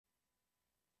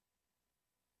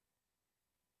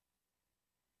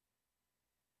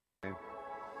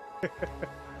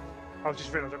I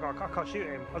just realised I can't shoot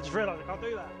him. I just realised I can't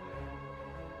do that.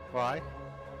 Why?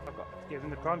 I've got to give him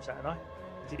the crime stat, haven't I?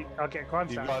 I'll get a crime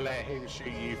stat. You've got to let him shoot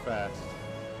you first.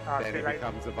 Then it late.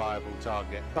 becomes a viable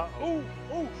target. But, oh!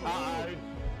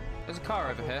 There's a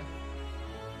car over here.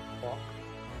 What?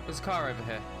 There's a car over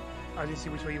here. I didn't see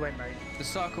which way you went, mate. The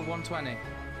Circle 120.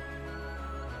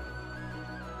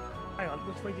 Hang on,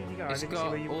 which way did you go? It's I didn't got see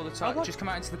where you... all the tyres. Just come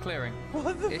out into the clearing.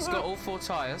 What the It's fuck? got all 4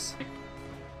 tyres.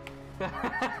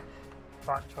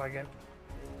 Right, try again.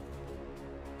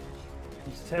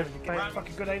 He's terribly getting a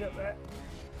fucking grenade up there.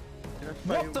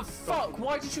 What the fuck?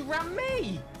 Why did you ram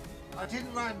me? I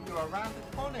didn't ram you, I rammed the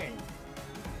Connie.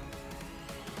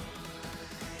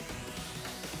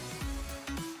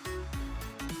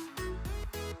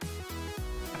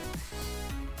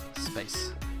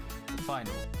 Space. The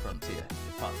final frontier,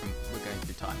 apart from we're going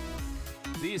through time.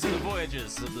 These are the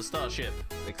voyages of the starship,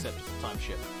 except it's a time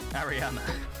ship. Ariana.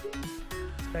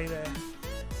 Stay there.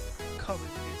 Can't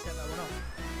believe you didn't set that one up.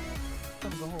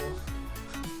 Son of a whore.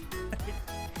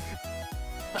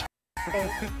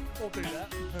 I'll do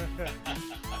that.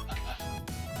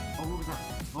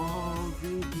 Oh,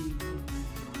 really?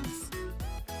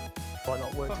 Why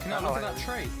not work? Fucking hell, look at that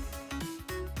tree.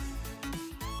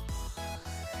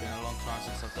 Been a long time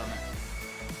since I've done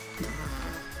it.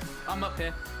 I'm up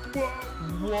here.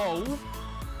 Whoa!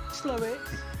 Slow it.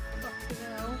 Fucking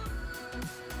hell.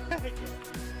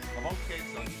 Come on, kids,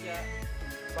 on you get.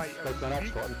 Right, There's the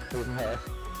next one, over here.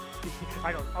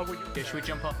 hang on, I'll wait. Yeah, should we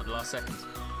jump off at the last second?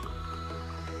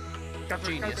 Go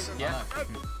for it, Genius, go, go, go. yeah.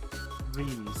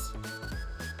 Reams.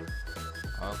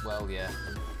 Oh, well, yeah.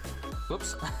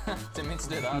 Whoops. Didn't mean to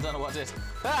do that, I don't know what I did.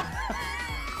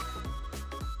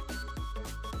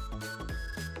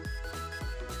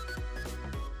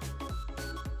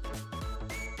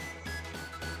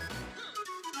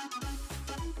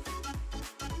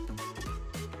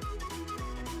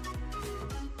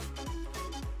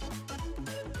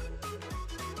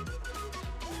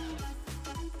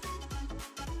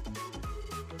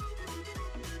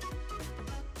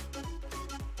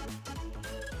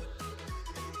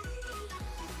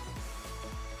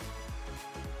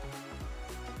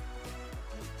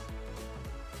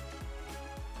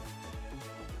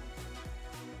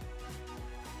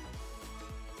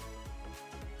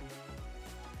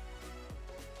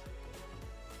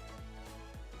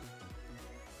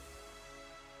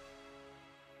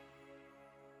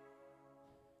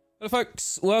 Hello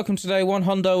folks, welcome to day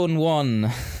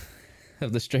 101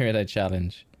 of the Streamer Day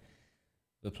Challenge.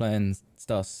 We're playing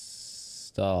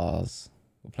Stars.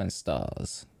 We're playing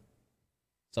Stars.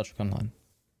 Star Trek Online.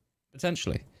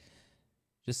 Potentially.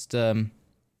 Just waiting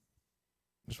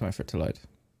for it to load.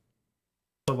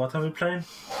 So what are we playing?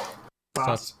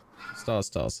 Stars. Stars.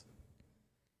 Stars.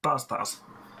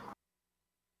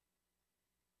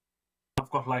 I've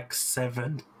got like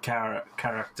 7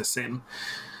 characters in.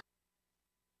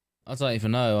 I don't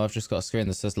even know, I've just got a screen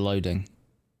that says loading.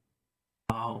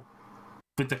 Oh.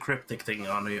 With the cryptic thing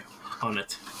on it.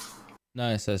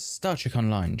 No, it says Star Trek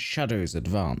Online, Shadows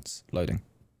Advance, loading.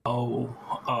 Oh.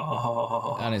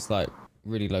 And it's like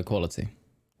really low quality.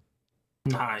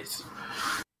 Nice.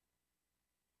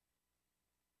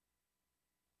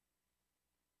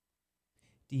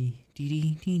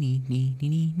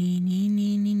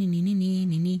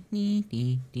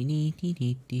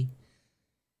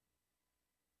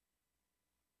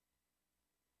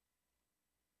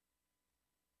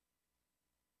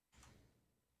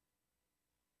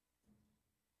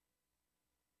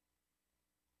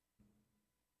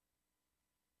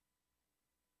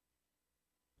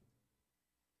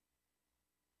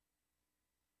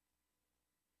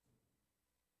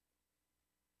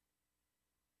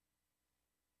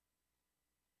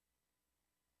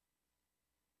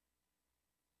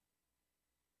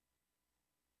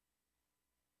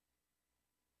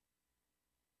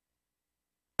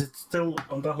 Is it still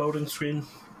on the loading screen?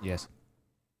 Yes.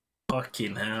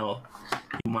 Fucking hell.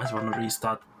 You might want to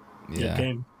restart your Yeah.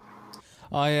 game.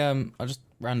 I just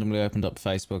randomly opened up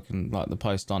Facebook and like the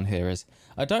post on here is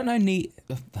I don't know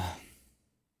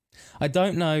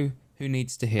who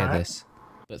needs to hear this,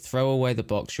 but throw away the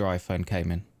box your iPhone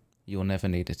came in. You'll never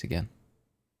need it again.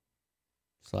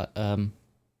 It's like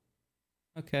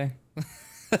okay.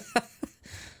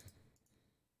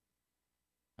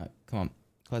 Right, come on,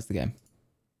 close the game.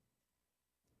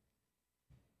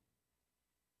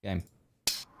 Game.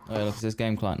 Oh, look, it says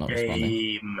game client not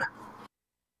responding.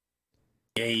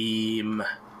 Game.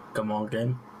 Come on,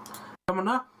 game. Come on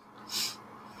now.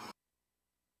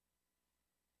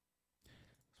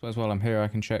 Suppose while I'm here, I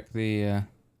can check the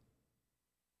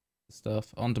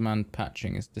stuff. On-demand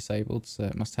patching is disabled, so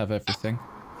it must have everything.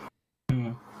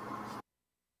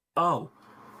 Oh,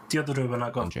 the other day when I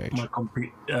got Judge. my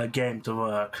game to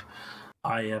work,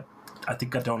 I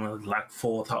think I donated like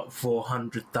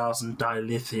 400,000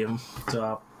 dilithium to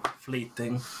our fleet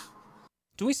thing.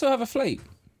 Do we still have a fleet?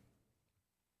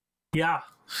 Yeah,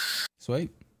 Sweet.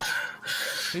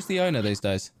 Who's the owner these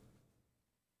days?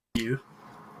 you.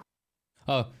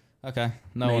 Oh, okay.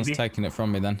 No one's Maybe. taking it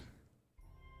from me then.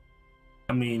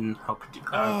 I mean, how could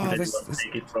anyone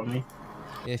take it from me?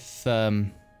 If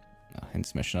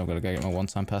intermission, I've got to go get my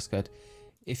one-time passcode.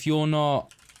 If you're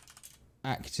not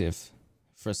active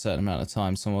for a certain amount of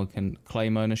time, someone can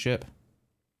claim ownership.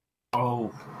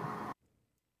 Oh.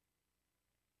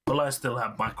 Well, I still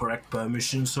have my correct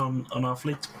permissions on our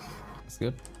fleet. That's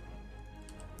good.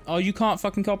 Oh, you can't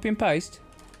fucking copy and paste?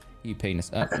 You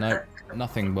penis. No,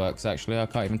 nothing works actually. I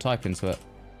can't even type into it.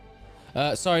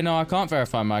 Sorry, no, I can't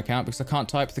verify my account because I can't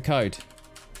type the code.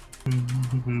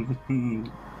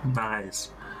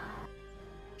 Nice.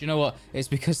 Do you know what? It's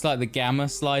because like the gamma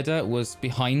slider was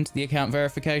behind the account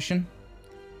verification.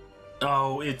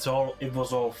 Oh, it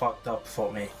was all fucked up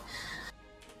for me.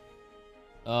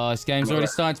 Oh, this game's already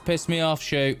starting to piss me off.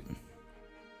 Shoot.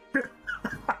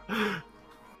 Do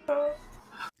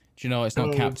you know it's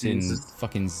not Captain Jesus.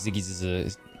 fucking Ziggy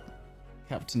it's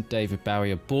Captain David Bowie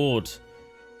aboard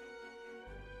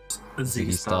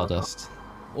Ziggy Stardust.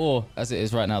 Or, as it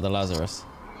is right now, the Lazarus.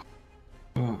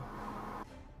 I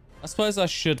suppose I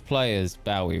should play as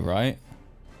Bowie, right?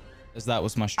 As that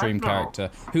was my stream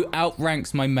character, who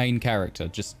outranks my main character,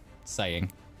 just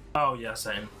saying. Oh yeah,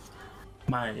 same.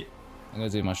 I'm gonna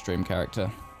do my stream character.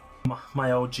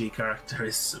 My OG character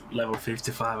is level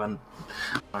 55 and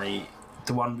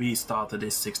the one we started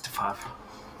is 65.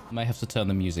 I may have to turn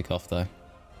the music off though.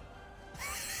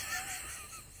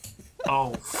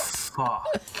 Oh fuck.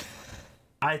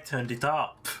 I turned it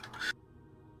up.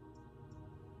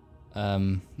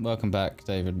 Welcome back,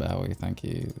 David Bowie, thank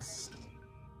you.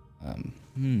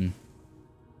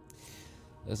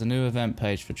 There's a new event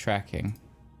page for tracking.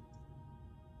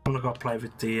 I'm gonna go play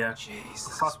with the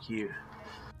Jesus. fuck you.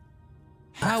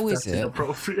 How is That's it?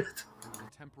 inappropriate.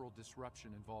 Temporal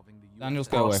disruption involving the Daniels,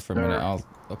 go away for a minute.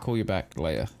 I'll call you back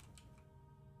later.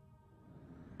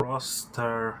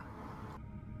 Roster.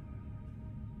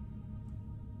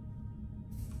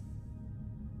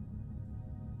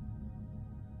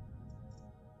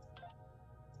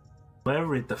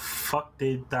 Where the fuck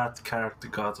did that character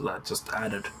go that I just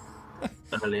added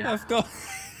earlier? I've got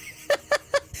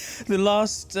the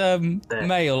last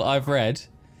mail I've read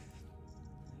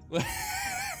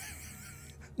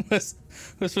was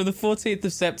from the 14th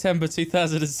of September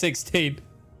 2016.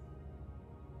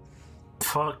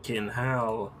 Fucking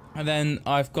hell. And then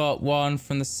I've got one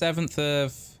from the 7th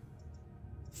of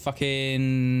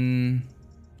fucking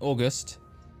August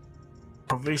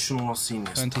Provisional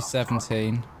senior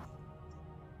 2017.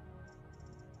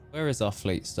 Where is our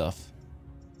fleet stuff?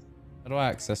 How do I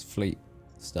access fleet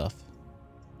stuff?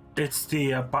 It's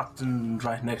the button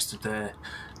right next to the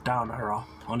down arrow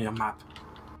on your map.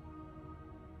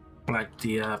 Like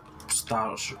the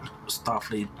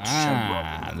Starfleet.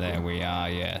 Ah, there we are,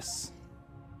 yes.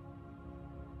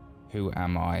 Who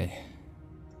am I?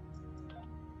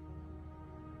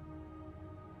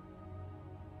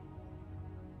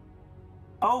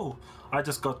 Oh, I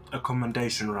just got a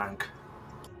commendation rank.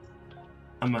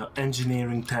 I'm an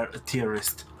engineering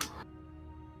theorist.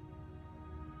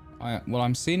 Well,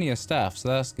 I'm senior staff, so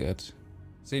that's good.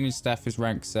 Senior staff is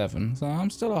rank 7, so I'm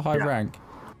still a high rank.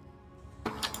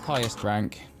 Highest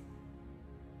rank.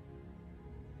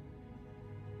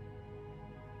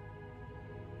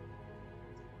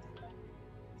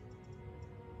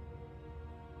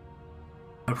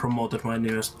 I promoted my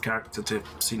newest character to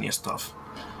senior staff.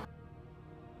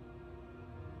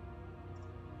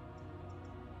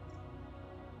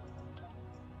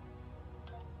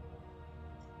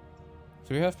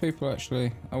 Do we have people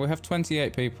actually? Oh, we have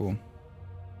 28 people.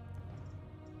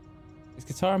 Is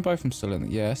Qatar and Botham still in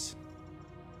it? Yes.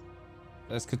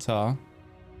 There's Qatar.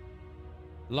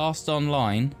 Last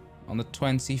online on the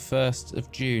 21st of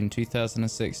June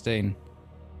 2016.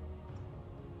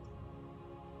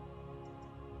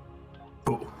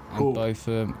 And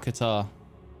Botham, Qatar.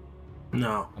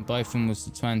 No. And Botham was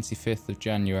the 25th of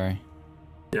January.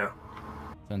 Yeah.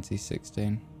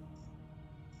 2016.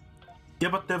 Yeah,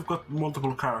 but they've got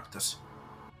multiple characters.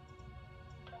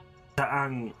 The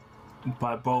Ang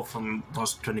by Botham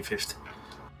was 25th.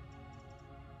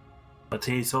 But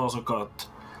he's also got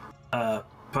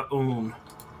Paun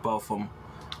Botham,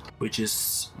 which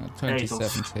is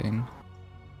 2017.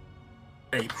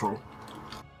 8th of April.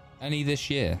 Any this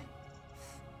year?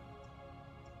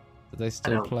 Do they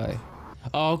still play?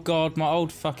 Oh god, my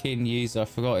old fucking user. I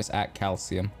forgot it's at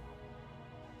calcium.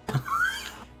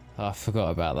 Oh, I forgot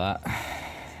about that.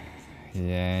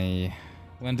 Yay.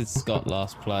 When did Scott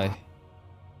last play?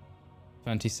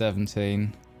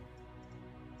 2017.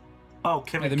 Oh,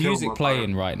 Kevin Yeah, the music Kilmer,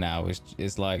 playing right now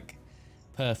is like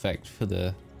perfect for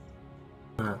the.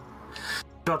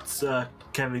 Got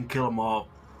Kevin Kilmer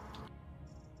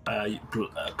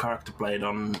character played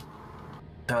on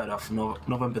 3rd of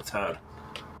November 3rd.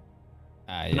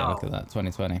 Ah, yeah, No. look at that,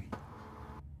 2020.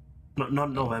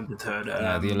 Not November 3rd.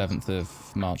 Yeah, the 11th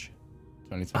of March,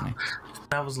 2020.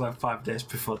 That was like 5 days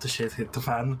before the shit hit the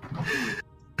fan.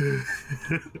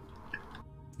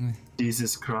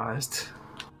 Jesus Christ.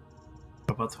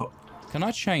 Can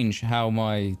I change how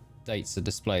my dates are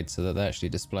displayed so that they're actually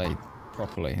displayed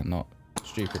properly and not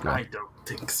stupidly? I don't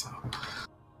think so.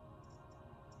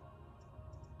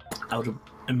 I would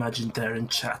imagine they're in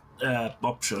chat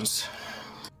options.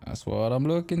 That's what I'm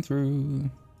looking through.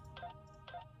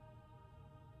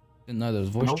 Didn't know there was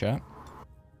voice chat.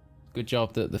 Good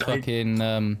job that the fucking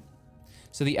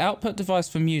so the output device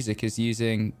for music is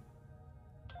using.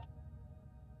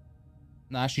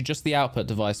 No, actually, just the output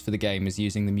device for the game is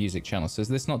using the music channel. So is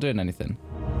this not doing anything?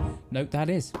 Nope, that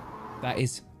is. That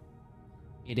is.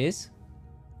 It is.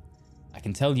 I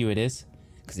can tell you it is,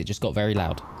 because it just got very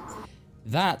loud.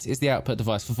 That is the output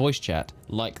device for voice chat,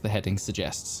 like the heading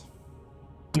suggests.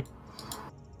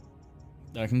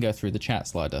 I can go through the chat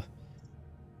slider.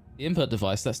 The input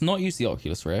device, let's not use the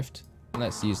Oculus Rift.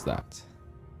 Let's use that.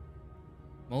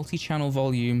 Multi-channel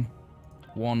volume,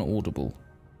 1 audible.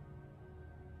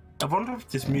 I wonder if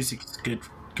this music is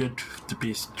good to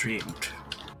be streamed.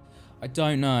 I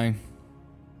don't know.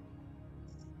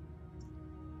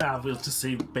 We'll just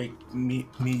see big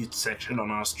mute section on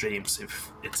our streams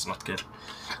if it's not good.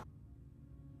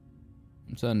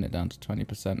 I'm turning it down to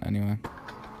 20% anyway.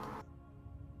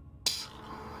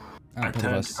 I Output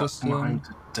turned device it up system. mine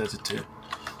to 32.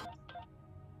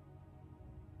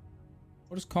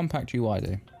 What does Compact UI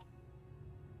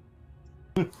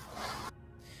do?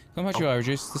 Compact UI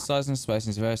reduces the size and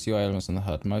spacing of various UI elements on the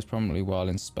HUD, most prominently while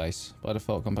in space. By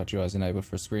default, Compact UI is enabled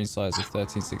for a screen size of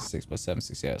 1366 by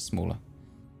 768 or smaller.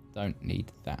 Don't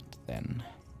need that then.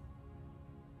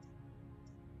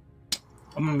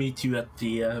 I'm gonna meet you at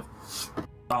the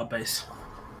Starbase.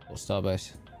 What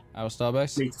Starbase? Our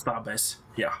Starbase? Meet Starbase,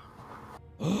 yeah.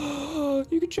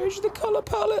 You can change the color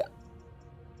palette.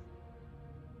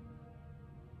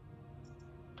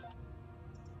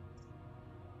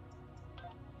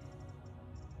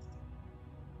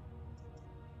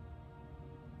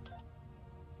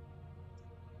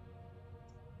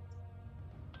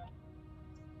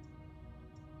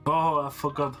 Oh, I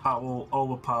forgot how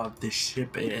overpowered this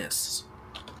ship is.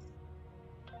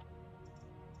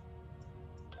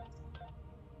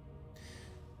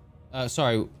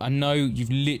 Sorry, I know you've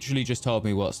literally just told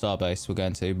me what Starbase we're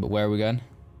going to, but where are we going?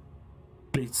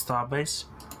 Meet Starbase.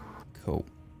 Cool.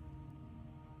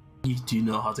 You do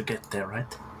know how to get there,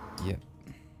 right? Yep.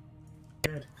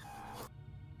 Good.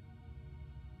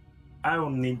 I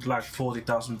only need like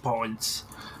 40,000 points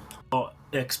or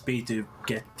XP to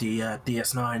get the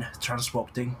DS9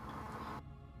 transporting.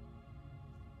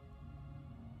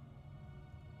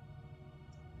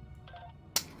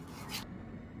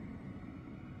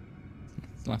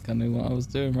 It's like I knew what I was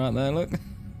doing right there, look.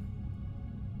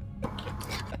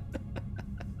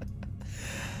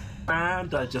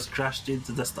 And I just crashed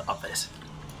into the Starbase.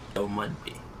 Don't mind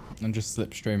me. I'm just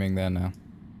slipstreaming there now.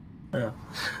 Yeah.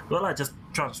 Well, I just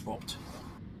transport.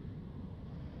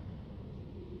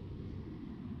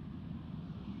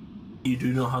 You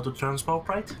do know how to transport,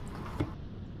 right?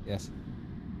 Yes.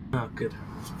 Oh, good.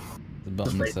 The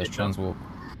button that says transwarp.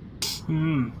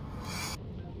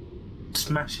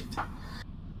 Smash it.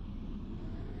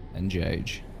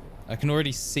 Engage. I can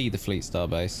already see the Fleet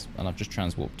Starbase, and I've just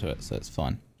transwarped to it, so it's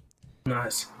fine.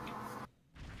 Nice.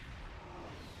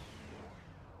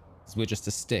 'Cause we're just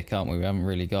a stick, aren't we? We haven't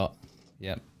really got...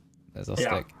 Yep. There's our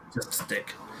stick. Just a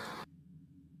stick.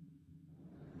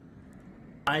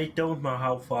 I don't know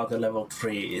how far the level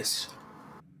 3 is.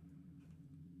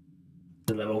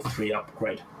 The level 3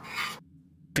 upgrade.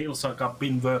 Feels like I've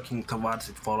been working towards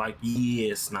it for like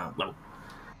years now. Well,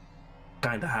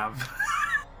 kinda have.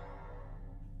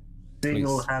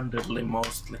 Single-handedly,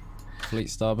 mostly. Fleet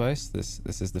Starbase. This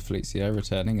is the Fleet CO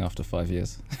returning after 5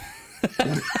 years.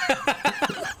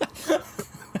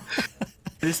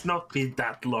 It's not been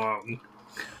that long.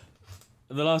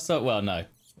 The last time... Well, no.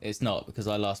 It's not, because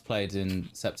I last played in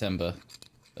September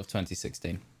of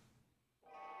 2016.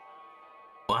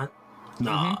 What?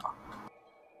 Nah.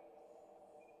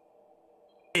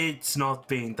 It's not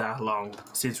been that long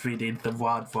since we did the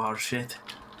World War shit.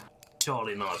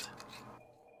 Surely not.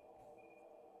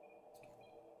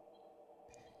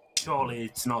 Surely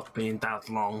it's not been that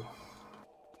long.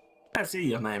 I see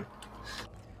your name.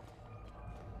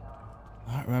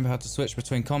 I remember how to switch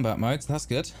between combat modes. That's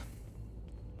good.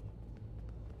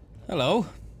 Hello.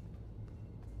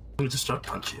 Let me just start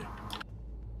punch you.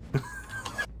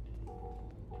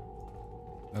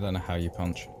 I don't know how you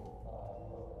punch.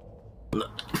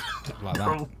 Like that,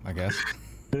 No. I guess.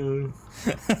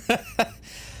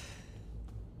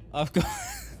 I've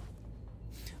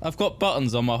got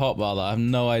buttons on my hotbar that I have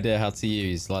no idea how to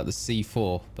use, like the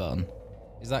C4 button.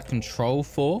 Is that Control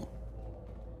 4?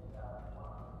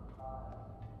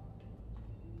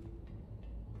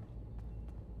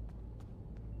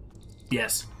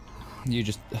 Yes. You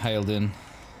just hailed in.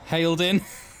 Hailed in?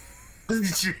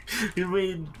 You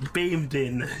mean beamed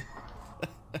in?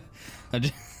 I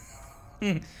just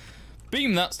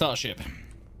beam that starship.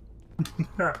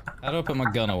 How do I put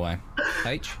my gun away?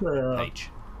 H? H.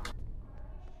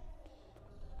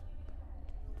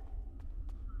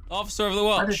 Officer of the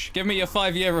Watch, give me your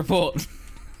 5-year report.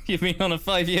 You've been on a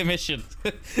 5-year mission.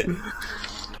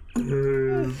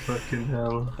 Fucking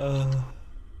hell. Oh,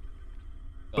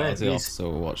 the Officer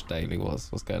of the Watch daily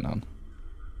was. What's going on?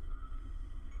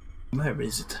 Where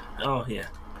is it? Oh, yeah.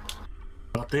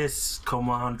 But this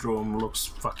command room looks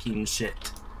fucking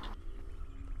shit.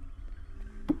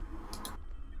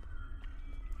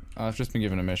 I've just been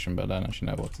given a mission, but I don't actually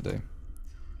know what to do.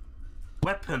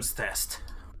 Weapons test.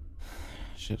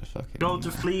 Should have fucking... Go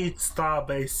to Fleet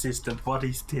Starbase System. What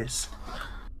is this?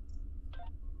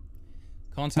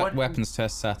 Contact What? weapons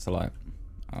test satellite.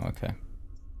 Oh, okay.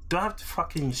 Do I have to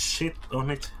fucking shit on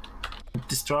it?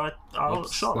 Destroy it? I'll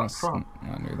Oops, shut up that's- front.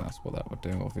 I knew that's what that would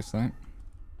do, obviously. I'm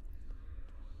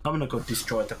gonna go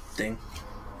destroy that thing.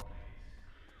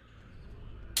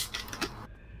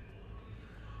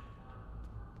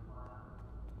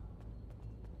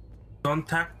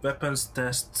 Contact weapons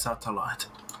test satellite.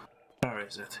 Where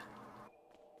is it?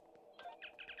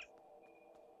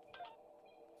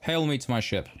 Hail me to my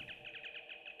ship.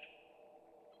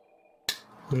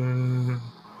 I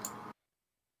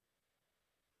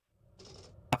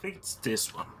think it's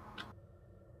this one.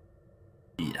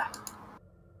 Yeah.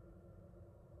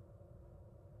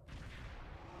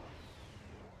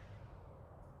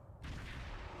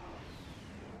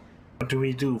 What do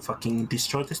we do? Fucking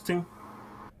destroy this thing?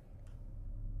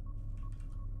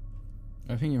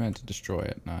 I think you meant to destroy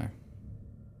it, no.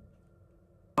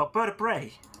 Oh, bird of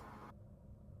prey!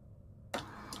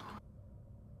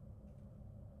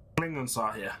 Klingons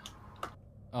are here.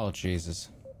 Oh, Jesus.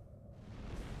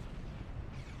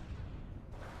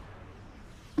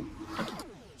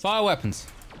 Fire weapons.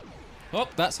 Oh,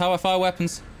 that's how I fire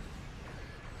weapons.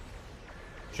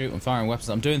 Shoot, I'm firing weapons.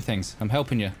 I'm doing things. I'm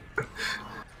helping you.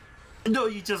 No,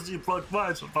 you just deployed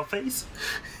mines on my face.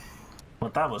 Well,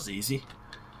 that was easy.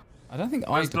 I don't think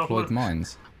I Let's not deployed look.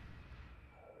 mines.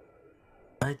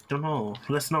 I don't know.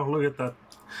 Let's not look at that.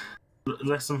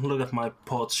 Let's not look at my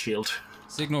port shield.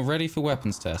 Signal ready for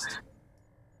weapons test.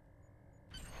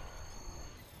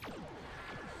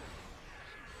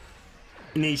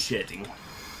 Initiating.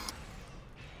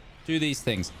 Do these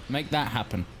things. Make that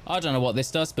happen. I don't know what this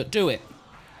does, but do it.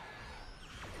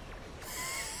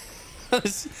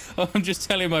 I'm just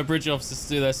telling my bridge officers to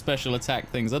do their special attack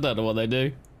things. I don't know what they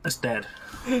do. It's dead.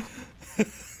 I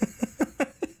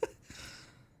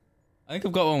think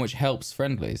I've got one which helps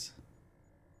friendlies.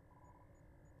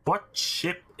 What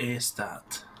ship is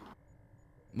that?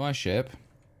 My ship.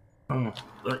 Oh,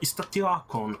 is that the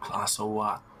Archon class or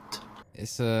what?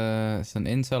 It's an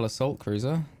Intel assault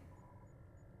cruiser.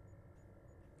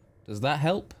 Does that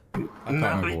help? I can't No,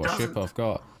 remember it what ship doesn't. I've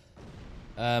got.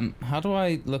 How do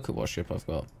I look at what ship I've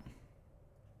got?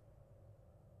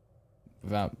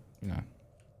 Without, you know.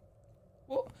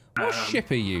 What ship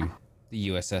are you? The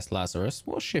USS Lazarus.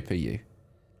 What ship are you?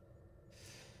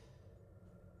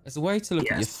 There's a way to look at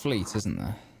your Yes. fleet, isn't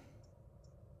there?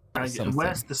 Something.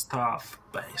 Where's the staff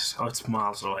base? Oh, it's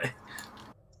miles away.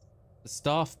 The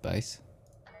staff base.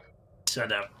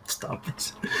 Shut up, staff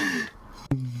base.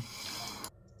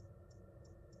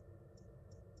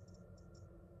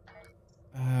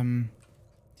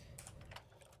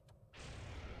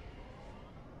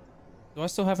 Do I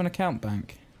still have an account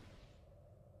bank?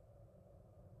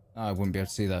 Oh, I wouldn't be able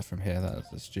to see that from here.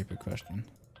 That's a stupid question.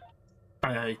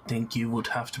 I think you would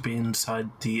have to be inside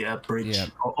the bridge. Yeah.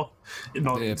 Oh,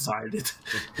 not The- inside it.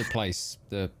 The place,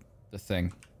 the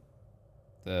thing,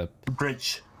 the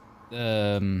Bridge.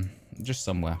 just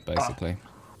somewhere basically.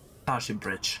 Starship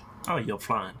bridge. Oh, you're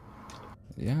flying.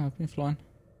 Yeah, I've been flying.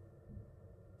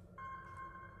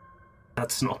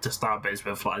 That's not the starbase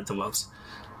we're flying towards.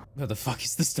 Where the fuck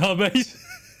is the starbase?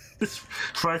 It's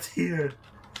right here.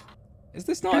 Is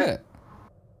this not it?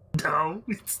 No,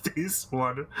 it's this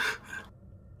one.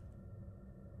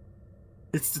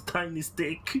 It's the tiny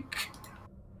stick.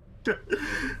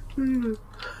 Mate,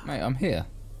 I'm here.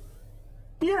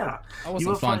 Yeah. I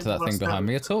wasn't flying to that thing behind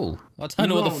me at all. I don't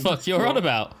know what the fuck you're on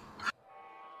about.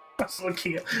 I was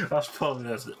looking at. I was probably.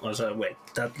 I was like, wait,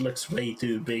 that looks way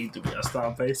too big to be a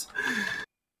starbase.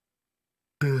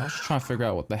 I was just trying to figure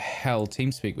out what the hell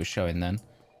TeamSpeak was showing then.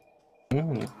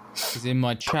 Because in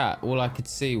my chat, all I could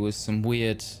see was some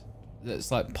weird. That's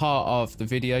like part of the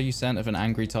video you sent of an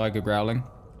angry tiger growling.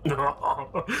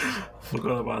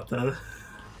 Forgot about that.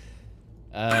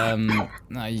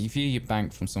 No, you view your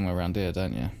bank from somewhere around here,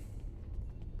 don't you?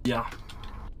 Yeah.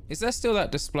 Is there still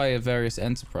that display of various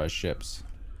Enterprise ships?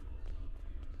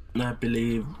 I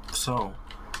believe so.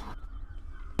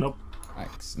 Nope.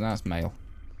 That's mail.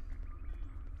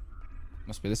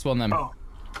 Must be this one then. Oh.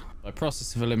 By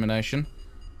process of elimination.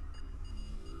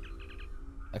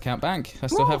 Account bank. I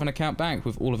still have an account bank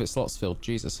with all of its slots filled.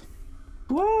 Jesus.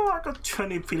 Whoa, I got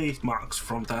 20 police marks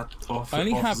from that. I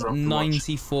only have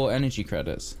 94 energy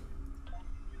credits.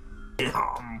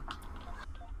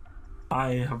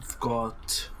 I have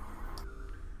got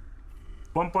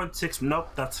 1.6.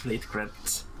 Nope, that's fleet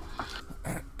credits.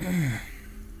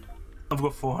 I've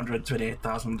got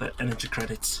 428,000 energy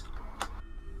credits.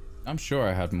 I'm sure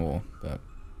I had more, but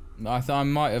I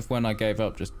might have when I gave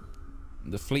up. Just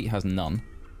the fleet has none.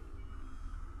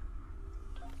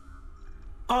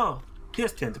 Oh,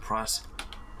 here's the Enterprise.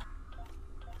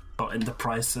 Oh,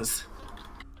 Enterprises.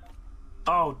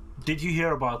 Oh, did you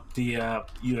hear about the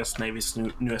U.S. Navy's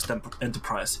newest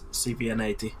Enterprise,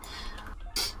 CVN-80?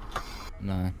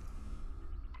 No.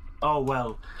 Oh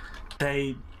well,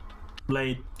 they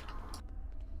laid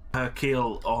her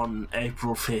kill on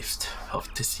April 5th of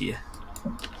this year.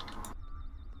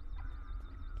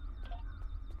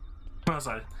 I was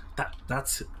like,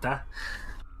 that's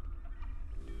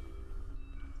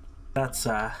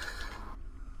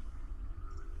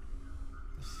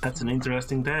an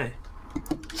interesting day.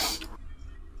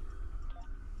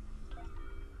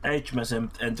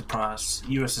 HMS Enterprise,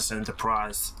 USS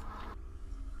Enterprise,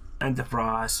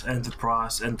 Enterprise,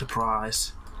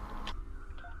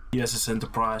 USS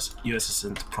Enterprise, USS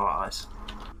Enterprise.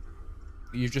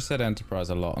 You've just said Enterprise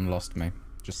a lot and lost me.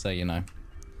 Just so you know.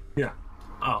 Yeah.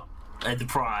 Oh,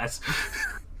 Enterprise.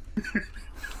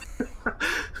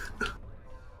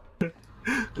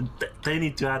 They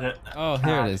need to add a. Oh,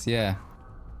 here it is. Yeah.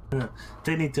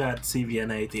 They need to add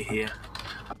CVN-80 here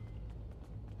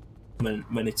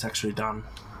when it's actually done.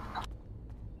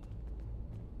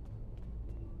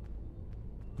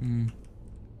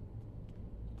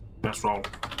 Let's roll.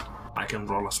 I can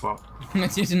roll as well. I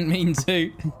didn't mean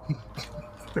to.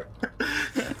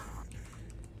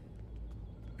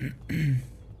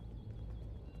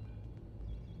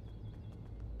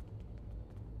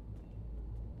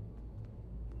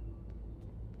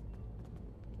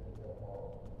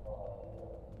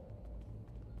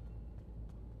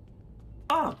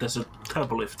 Ah, there's a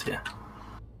turbo lift here.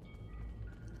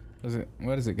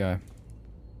 Where does it go?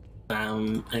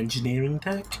 Engineering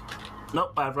tech?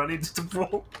 Nope, I've run into the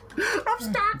wall. I'm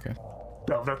stuck! Okay.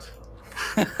 No, I'm not.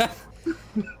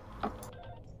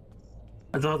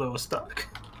 I thought I was stuck.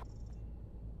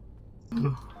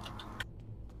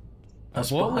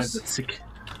 That's What behind was- the sick.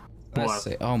 Let's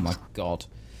see. Oh my god.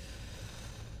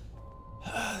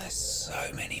 There's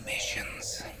so many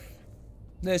missions.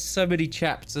 There's so many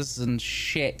chapters and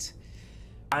shit.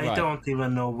 I Right. don't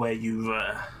even know where you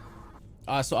were.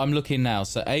 So I'm looking now.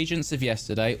 So Agents of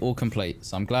Yesterday, all complete.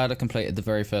 So I'm glad I completed the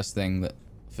very first thing that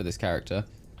for this character.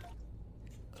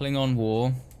 Klingon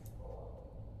War.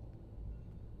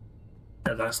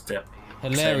 Yeah, that's the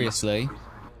Hilariously,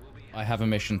 I have a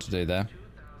mission to do there.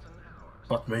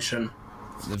 what mission?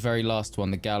 The very last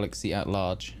one, the Galaxy at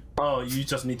Large. Oh, you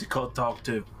just need to talk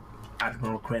to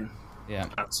Admiral Quinn. Yeah.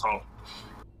 That's all.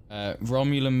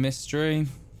 Romulan Mystery.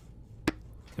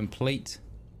 Complete.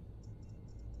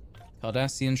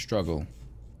 Cardassian Struggle.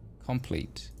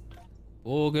 Complete.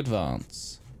 Borg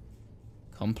Advance.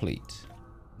 Complete.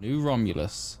 New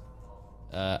Romulus.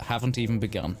 Haven't even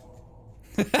begun.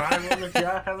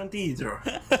 I haven't either.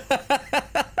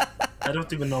 I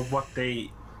don't even know what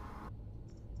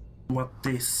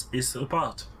this is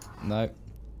about. No.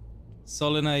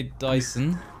 Solinade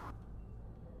Dyson.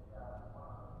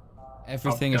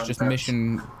 Everything is I've just done that.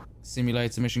 mission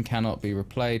simulator. Mission cannot be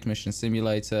replayed. Mission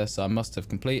simulator. So I must have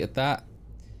completed that.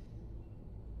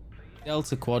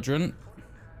 Delta Quadrant.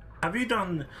 Have you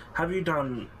done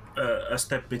A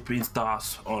Step Between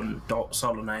Stars on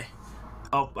Solonay?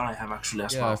 Oh, I have actually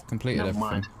as Yeah, well. I've completed Never everything.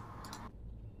 mind.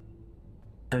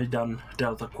 Have you done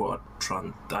Delta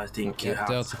Quadrant? I think you Yeah, have.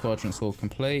 Delta Quadrant's all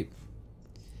complete.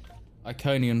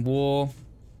 Iconian War.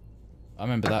 I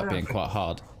remember that being quite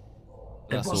hard.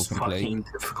 That's it was all complete. fucking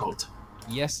difficult.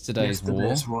 Yesterday's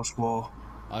War. Was War.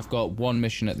 I've got one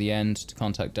mission at the end to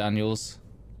contact Daniels.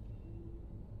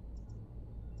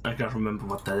 I can't remember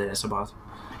what that is about.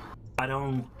 I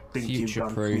don't think you've done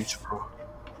Future-proof. Future-proof.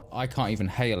 I can't even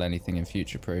hail anything in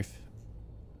Future Proof.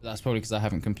 That's probably because I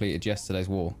haven't completed yesterday's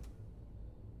War.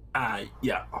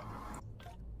 Yeah. I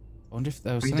wonder if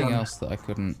there was something else that I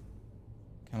couldn't...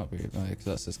 Cannot be replayed, because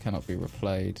that says cannot be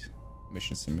replayed.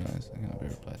 Mission simulators cannot be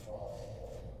replayed.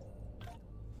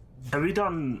 Have you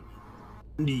done...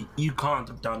 You can't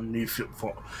have done New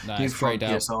No, New it's greyed out.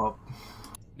 Frontiers or...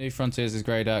 New Frontiers is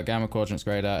greyed out, Gamma Quadrant's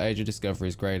greyed out, Age of Discovery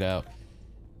is greyed out,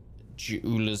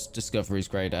 Jeula's Discovery is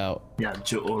greyed out, Yeah,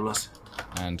 Jeula's.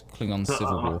 and Klingon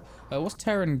Civil War. What's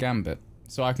Terran Gambit?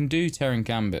 So I can do Terran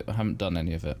Gambit, but I haven't done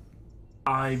any of it.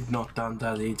 I've not done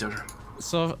that either.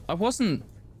 So I wasn't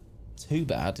too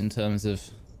bad in terms of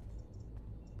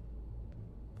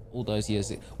all those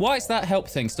years. Why is that help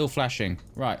thing still flashing?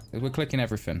 Right, we're clicking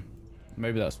everything.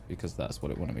 Maybe that's because that's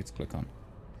what it wanted me to click on.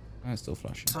 Oh, it's still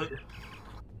flashing.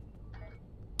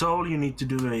 So all you need to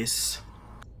do is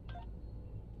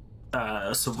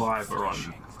Survivor on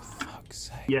For fuck's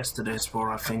sake. yesterday's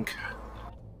war, I think.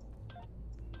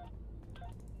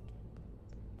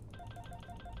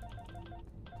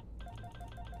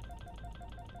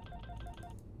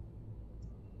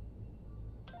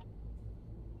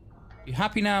 You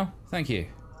happy now? Thank you.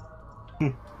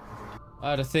 I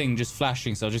had a thing just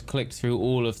flashing, so I just clicked through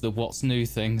all of the what's new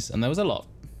things, and there was a lot.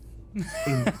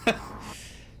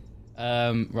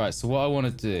 Right, so what I want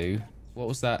to do... What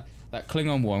was that? That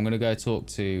Klingon war. I'm going to go talk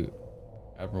to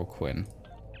Admiral Quinn.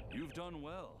 You've done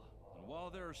well, and while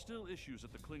there are still issues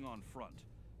at the Klingon front,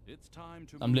 it's time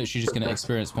to... I'm literally just going to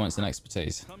experience points and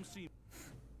expertise. Come see...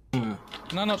 Can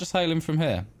I not just hail him from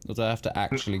here? Or do I have to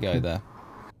actually go there?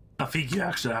 I think you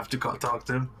actually have to go talk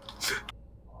to him.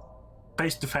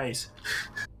 Face to face.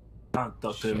 Can't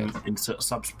talk to him in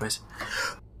subspace.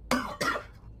 I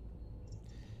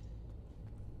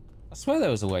swear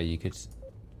there was a way you could...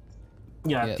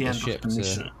 Yeah, Get at the the end ship of the to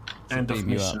mission. End of beam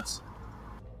you up. missions.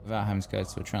 Without having to go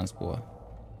to a transporter.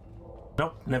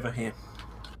 Nope, never here.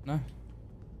 No?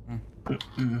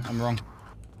 I'm wrong.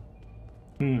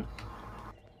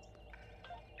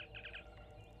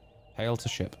 Hail to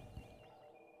ship.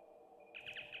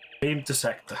 Beam to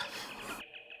sector.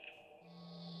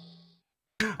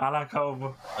 I like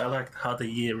how the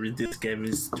year in this game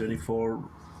is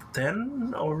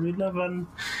 2410 or 11,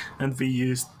 and we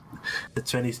used the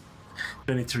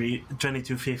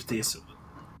 2250s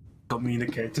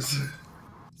communicators.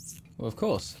 Well, of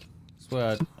course. That's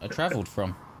where I travelled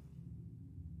from.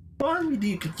 Well, maybe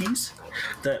you could use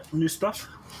the new stuff.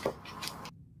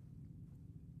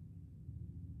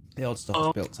 The old stuff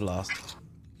is built to last.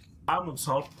 I'm on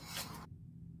salt.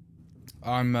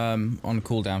 I'm on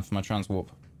cooldown for my transwarp.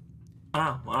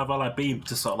 Well, I beamed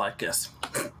to Sol, I guess.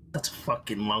 That's a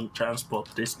fucking long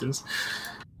transport distance.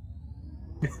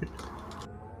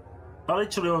 I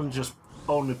literally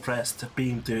only pressed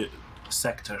beam to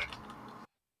sector.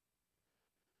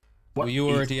 What Were you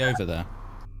is already that? over there?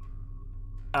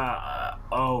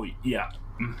 Oh, yeah.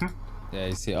 Mm-hmm. Yeah,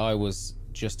 you see, I was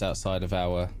just outside of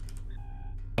our...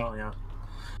 Oh, yeah.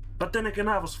 But then again,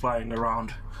 I was flying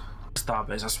around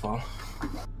Starbase as well.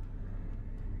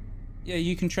 Yeah,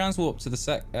 you can transwarp to the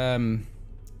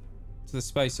to the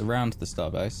space around the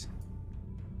starbase.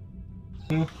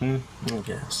 I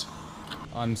guess.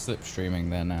 I'm slipstreaming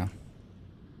there now.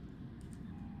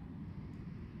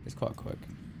 It's quite quick.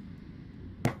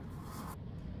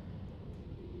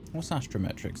 What's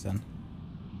astrometrics then?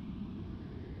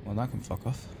 Well, that can fuck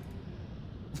off.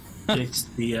 It's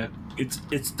the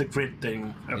it's the grid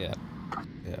thing. Yeah.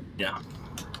 Yeah. Yeah.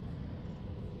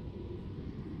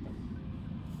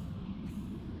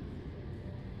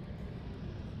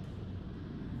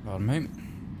 Pardon me.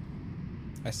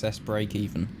 SS break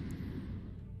even.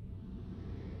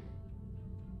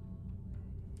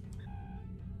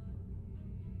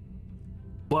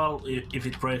 Well, if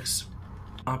it breaks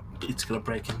up, it's gonna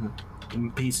break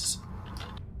in pieces.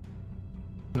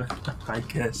 I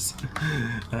guess.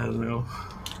 I don't know.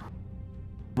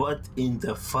 What in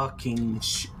the fucking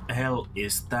hell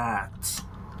is that?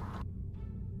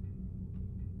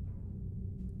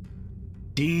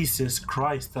 Jesus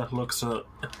Christ, that looks so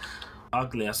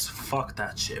ugly as fuck,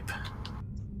 that ship.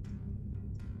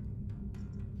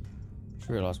 Just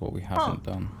realised what we haven't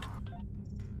done.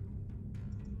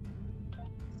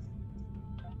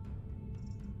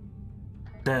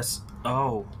 There's...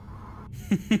 Oh.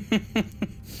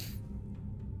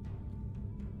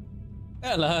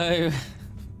 Hello.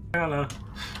 Hello.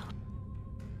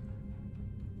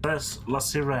 There's La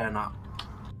Sirena.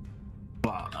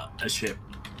 A ship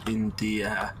in the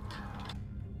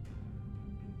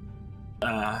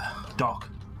dock.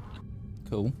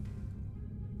 Cool.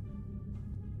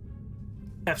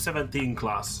 F-17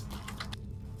 class.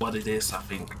 What it is, I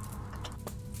think.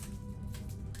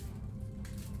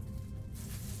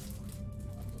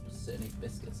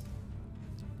 Biscuits.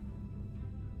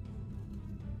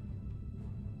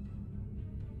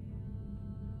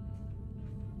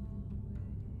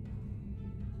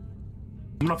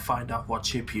 I'm gonna find out what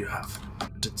ship you have.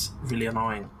 It's really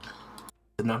annoying.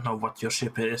 I don't know what your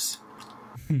ship is.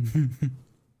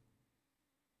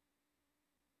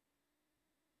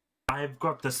 I've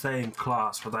got the same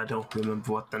class, but I don't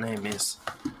remember what the name is.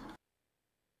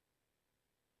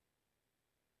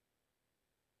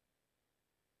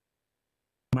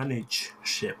 Manage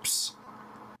ships.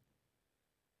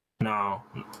 No.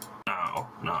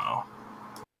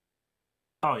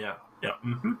 Oh yeah,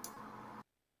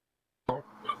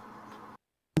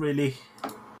 Really?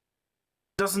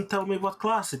 Doesn't tell me what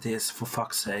class it is, for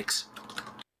fuck's sakes.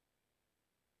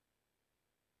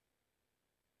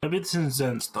 Maybe it's in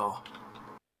Zen though.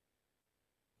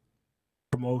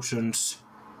 Promotions.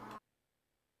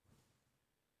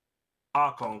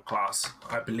 Archon class,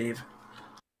 I believe.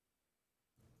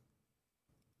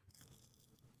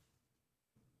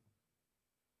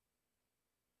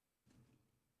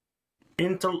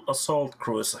 Intel Assault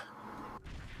Cruiser.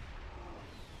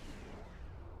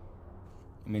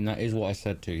 I mean, that is what I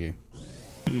said to you.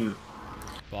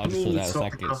 But I just mean, thought that it's was not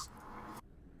like the it's...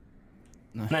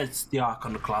 No, it's the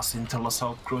Archon class Intel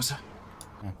Assault Cruiser.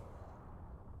 Yeah.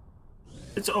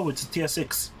 It's a tier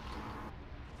 6.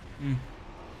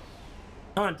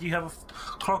 Oh, and you have a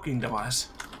cloaking device.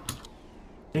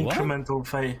 What? Incremental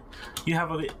phase. You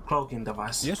have a cloaking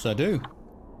device. Yes, I do.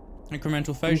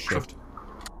 Incremental phase shift.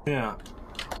 Yeah.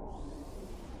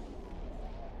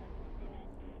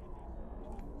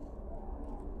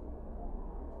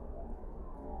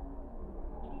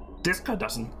 This guy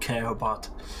doesn't care about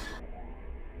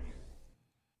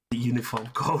the uniform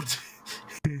code.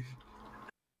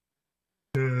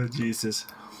 Oh, Jesus.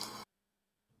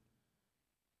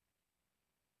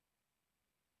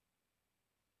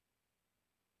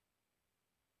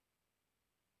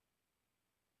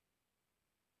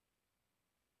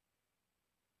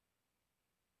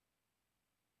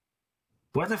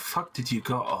 Where the fuck did you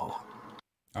go?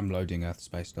 I'm loading Earth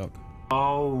space dock.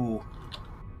 Oh.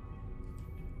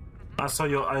 I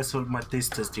saw my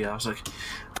distance here. I was like,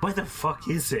 where the fuck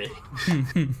is it?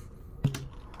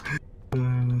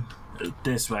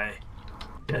 This way.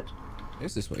 Good.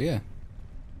 Is this way? Yeah.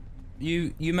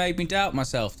 You made me doubt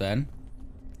myself then.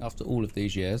 After all of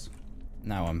these years.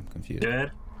 Now I'm confused.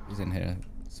 Good. He's in here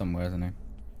somewhere, isn't he?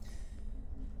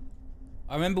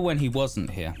 I remember when he wasn't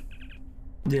here.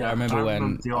 Yeah, I remember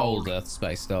when the old Earth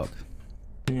space dock.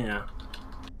 Yeah.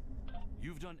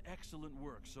 You've done excellent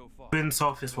work so far. Quinn's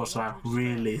office was like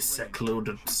really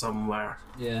secluded somewhere.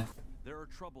 Yeah. There are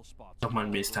trouble spots. Don't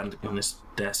mind me standing on his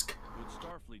desk. Good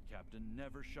Starfleet captain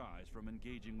never shies from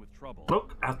engaging with trouble.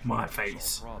 Look at my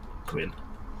face, Quinn.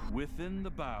 Within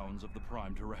the bounds of the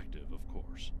Prime Directive, of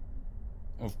course.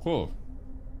 Of course.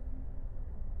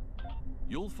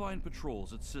 You'll find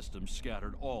patrols at systems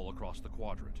scattered all across the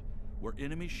quadrant, where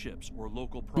enemy ships or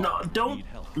local problems don't need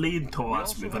help. lean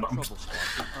towards me when I'm trouble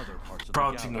spots in other parts of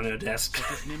crouching the on galaxy, your desk.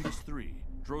 such as Nimbus 3,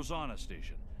 Drozana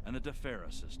Station, and the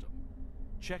TheFatRat system.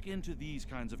 Check into these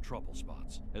kinds of trouble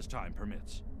spots as time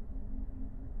permits.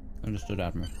 Understood,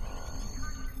 Admiral.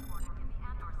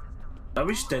 I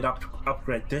wish they'd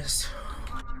upgrade this.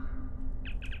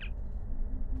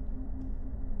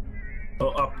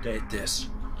 Or update this.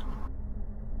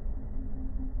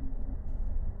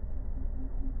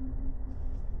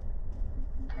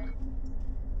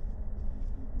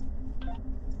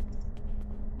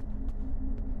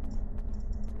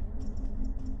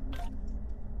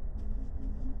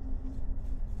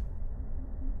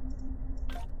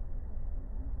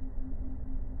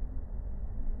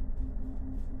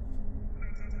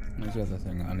 That's the other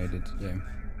thing I needed to do.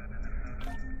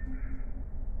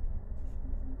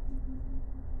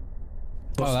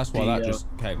 Oh, that's why that just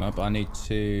came up. I need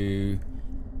to...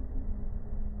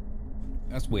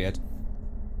 That's weird.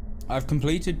 I've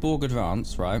completed Borg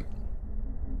Advance, right?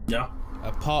 Yeah.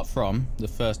 Apart from the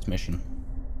first mission.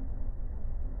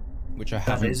 Which I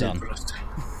haven't done. Interesting.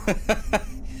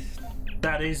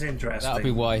 That is interesting. That'll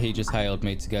be why he just hailed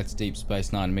me to go to Deep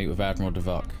Space Nine and meet with Admiral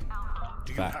Devok.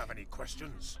 Do you have any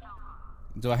questions?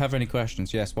 Do I have any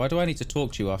questions? Yes. Why do I need to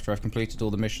talk to you after I've completed all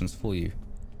the missions for you?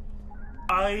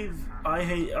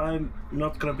 I'm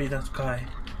not gonna be that guy,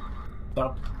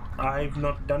 but I've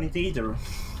not done it either.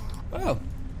 Well,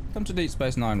 come to Deep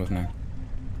Space Nine with me.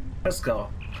 Let's go.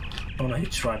 I wanna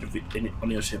hitch ride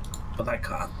on your ship, but I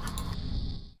can't.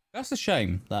 That's a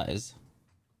shame, that is.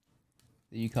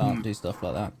 That you can't do stuff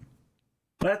like that.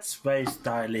 Let's waste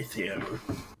dilithium.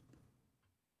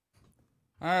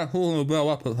 Will blow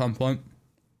up at some point.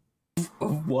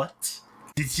 What?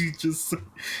 Did you just say?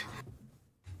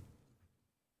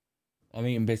 I'm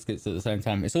eating biscuits at the same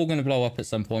time. It's all going to blow up at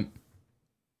some point.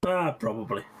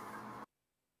 Probably.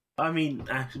 I mean,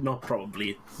 actually, not probably.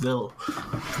 It will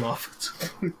blow up.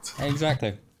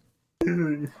 Exactly.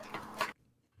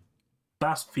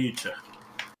 Past, future.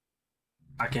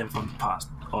 I came from the past.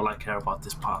 All I care about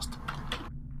is past.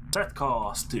 Set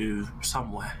course to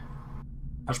somewhere.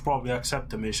 I should probably accept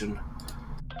the mission.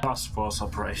 Task force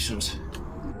operations.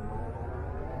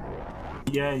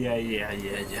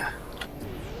 Yeah.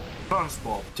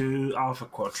 Transport to Alpha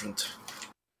Quadrant.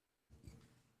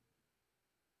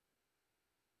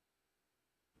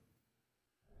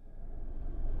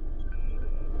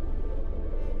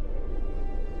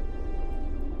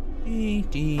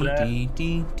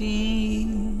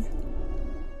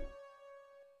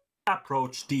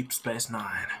 Approach Deep Space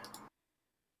Nine.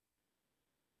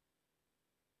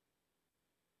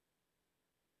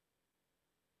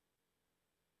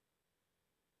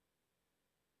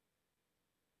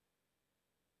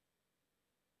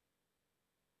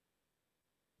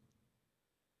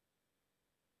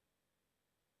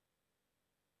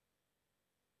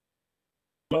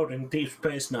 Loading Deep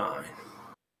Space Nine.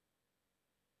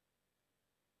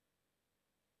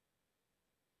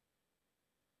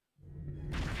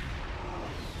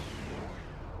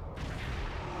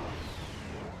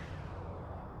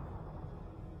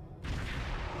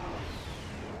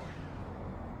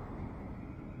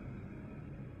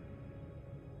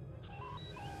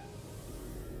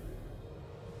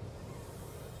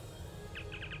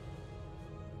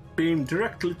 Beam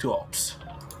directly to Ops.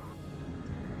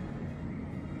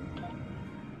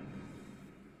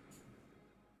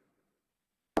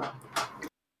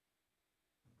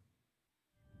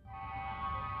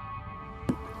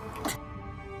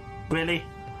 Really?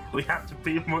 We have to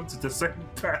beam onto the same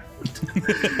pad.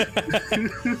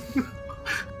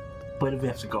 Where do we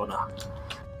have to go now?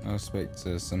 I'll speak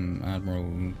to some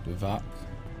Admiral Vac.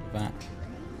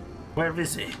 Where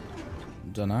is he?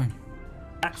 Dunno.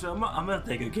 Actually, I'm gonna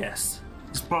take a guess.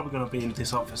 He's probably gonna be in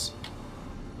this office.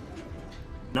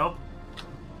 Nope.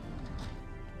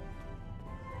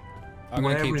 I'm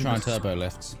gonna keep Where trying is- turbo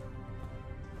lifts.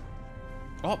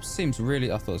 Ops seems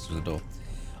really... I thought this was a door.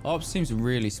 Ops seems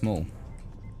really small.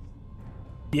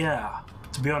 Yeah.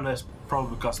 To be honest,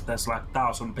 probably because there's like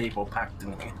 1,000 people packed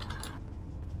in here.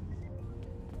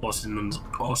 Also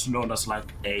known as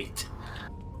like 8.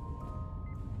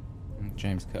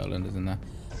 James Curland is in there.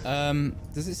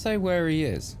 Does it say where he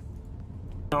is?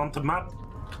 On the map,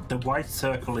 the white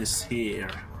circle is here.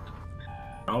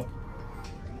 Nope.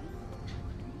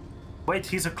 Wait,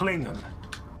 he's a Klingon.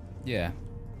 Yeah.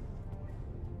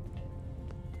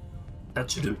 That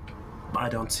should do. I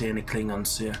don't see any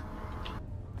Klingons here.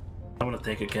 I'm gonna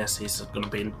take a guess he's gonna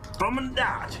be in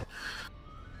Promenade.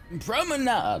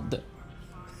 Promenade!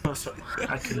 Oh, sorry.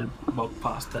 I couldn't walk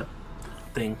past that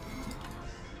thing.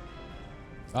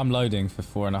 I'm loading for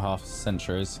 4.5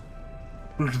 centuries.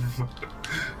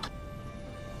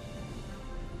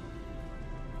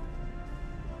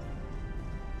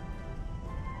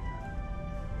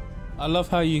 I love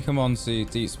how you come on to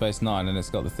Deep Space Nine and it's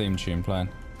got the theme tune playing.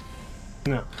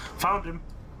 Yeah, found him.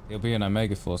 He'll be in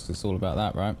Omega Force, 'cause it's all about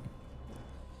that, right?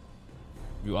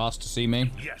 You asked to see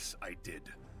me? Yes, I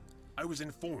did. I was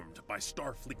informed by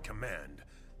Starfleet Command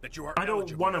that you are I don't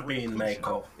eligible wanna for be in inclusion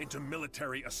Mako. into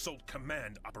Military Assault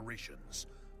Command operations,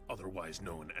 otherwise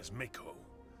known as Mako.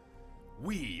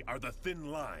 We are the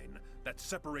thin line that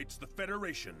separates the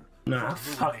Federation Nah,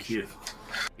 from fuck ruination. you.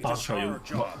 It I'll is show you our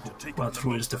job to take on what the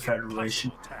ruins most the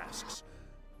Federation. impossible tasks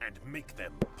and make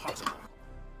them possible.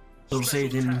 They'll say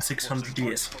it in Special task 600 forces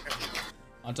years. for everyone.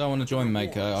 I don't want to join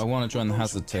Mako, I want to join the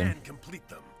Those who Hazard team. can complete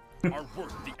them are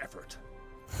worth the effort.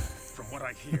 From what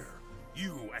I hear,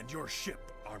 you and your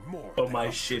ship are more Oh, than my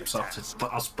up to ship's the up to task.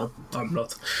 pass, but I'm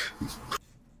not.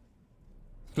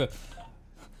 Look,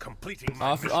 Completing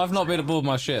my I've not been aboard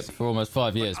my ship for almost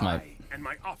 5 years, I mate. and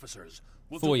my officers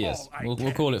will 4 do years. all I We'll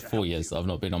can call it to 4 help years you. that I've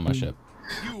not been on my ship.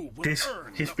 You will He's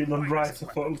earn he's the been on finest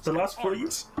Rise for the last 4 armor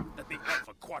years. that the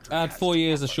Alpha Quadrant I had 4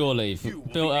 years of shore leave, You will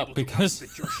be built able up to because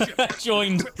outfit your ship I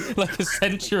joined like a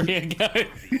century ago.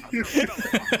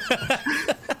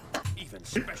 Even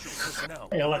special personnel.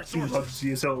 Yeah, like resources 200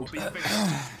 years old. will be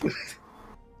available.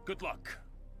 Good luck.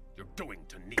 You're going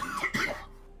to need it.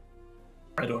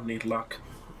 I don't need luck.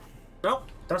 No,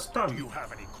 that's Do done. you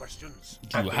have any questions?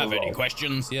 Do you have any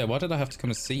questions? Yeah, why did I have to come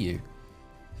and see you?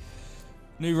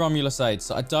 New Romulus aids.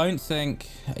 I don't think...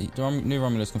 New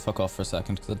Romulus can fuck off for a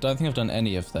second, because I don't think I've done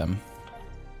any of them.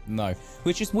 No.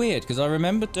 Which is weird, because I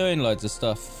remember doing loads of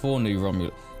stuff for New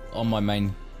Romulus on my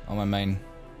main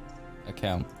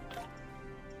account.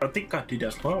 I think I did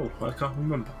as well. I can't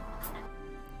remember.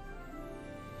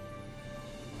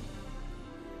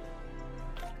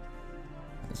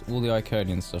 It's all the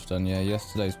Iconian stuff done, yeah.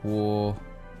 Yesterday's war...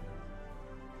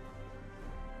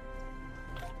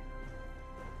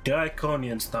 The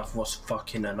Iconian stuff was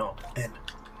fucking annoying.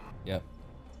 Yep.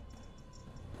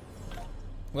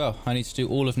 Well, I need to do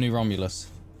all of New Romulus.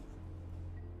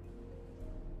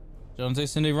 Do you want to do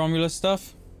some New Romulus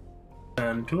stuff?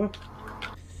 And two.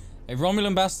 A Romulan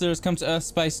ambassador has come to Earth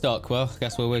space dock. Well,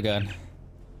 guess where we're going.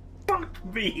 Fuck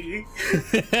me.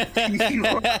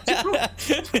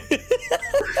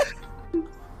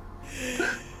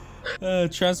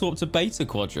 Transwarp to Beta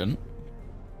Quadrant.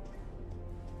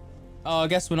 Oh, I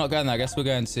guess we're not going there. I guess we're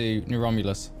going to New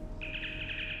Romulus.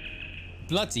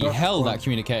 Bloody hell, that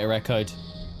communicator echoed.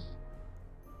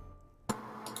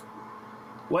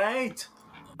 Wait.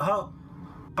 How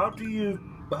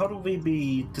do we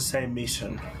be the same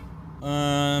mission?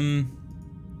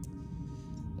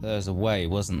 There's a way,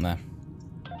 wasn't there?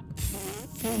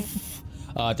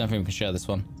 Oh, I don't think we can share this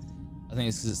one. I think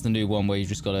it's because it's the new one where you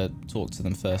just gotta talk to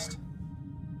them first.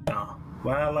 No.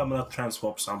 Well, I'm gonna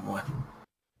transwarp somewhere.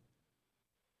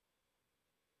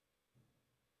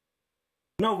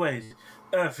 No way.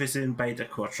 Earth is in Beta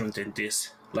Quadrant in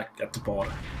this, like at the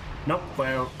border. Not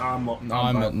where I'm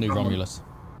at New Romulus.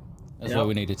 That's where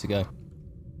we needed to go.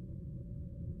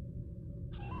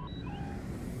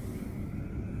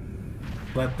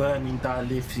 We're burning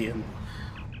dilithium.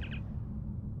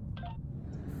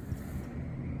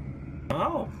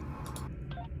 Oh.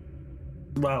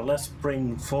 Well, let's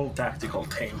bring full tactical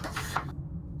team.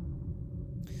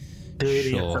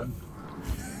 Sure.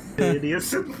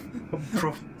 Idiots.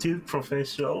 Two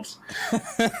professionals.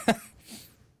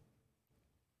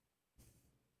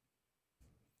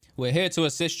 We're here to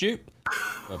assist you.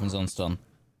 Weapons on stun.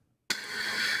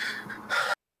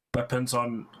 Weapons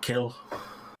on kill.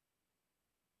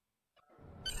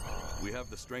 We have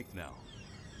the strength now.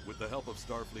 With the help of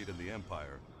Starfleet and the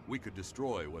Empire, we could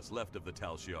destroy what's left of the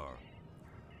Tal Shiar.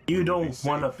 You don't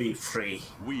want to be free.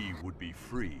 We would be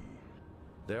free.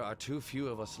 There are too few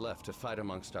of us left to fight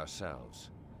amongst ourselves.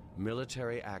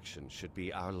 Military action should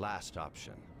be our last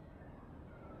option.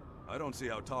 I don't see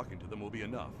how talking to them will be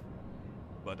enough.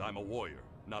 But I'm a warrior,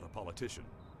 not a politician.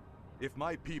 If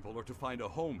my people are to find a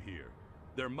home here,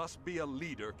 there must be a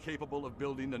leader capable of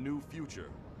building a new future.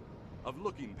 Of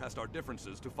looking past our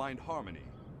differences to find harmony.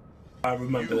 I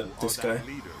remember this guy.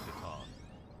 Leader, Datan.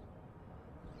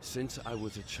 Since I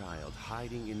was a child,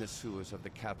 hiding in the sewers of the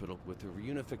capital with the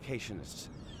reunificationists,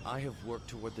 I have worked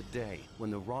toward the day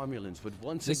when the Romulans would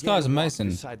once This again guy's walk amazing.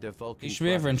 beside their Vulcan He should be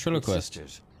over in brothers and Ventriloquist.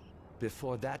 sisters.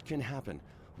 Before that can happen,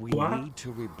 we What? need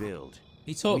to rebuild.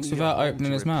 He talks We need without a home opening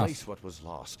to his mouth. replace what was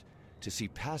lost, to see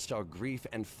past our grief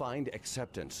and find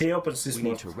acceptance. He opens his We need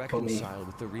mouth to for me. reconcile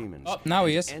with the Remans. Oh, now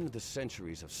he and is. End the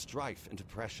centuries of strife and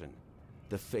oppression.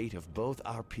 The fate of both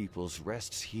our peoples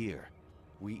rests here.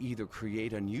 We either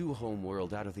create a new home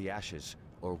world out of the ashes,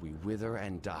 or we wither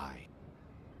and die.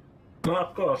 No,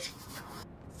 of course.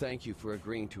 Thank you for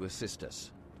agreeing to assist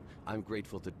us. I'm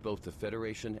grateful that both the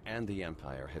Federation and the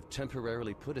Empire have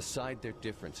temporarily put aside their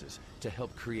differences to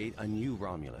help create a new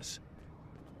Romulus.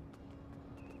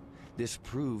 This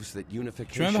proves that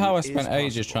unification. Do you remember how I is spent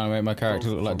ages possible, trying to make my character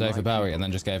both look like for my David Bowie people and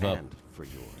then just gave up? and for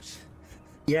yours.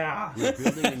 Yeah. We're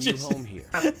building a new home here.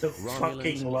 After Romulans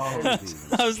fucking and long.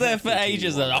 Romulans I was there for can't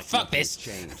ages continue and, on oh, like fuck nothing's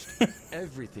this. Changed.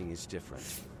 Everything is different.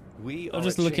 We I'm are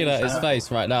just a looking at his changed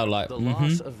face right now like, The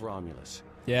loss of Romulus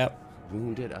Yep.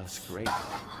 wounded us greatly.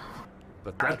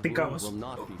 But I that think I wound was. will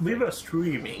not be We fatal. were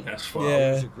streaming as well. Yeah.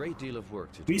 There's a great deal of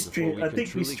work to do We before stream- we I can think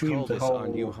we truly streamed call the this our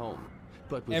whole- new home.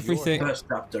 But with Everything- your help, First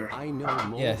chapter. I know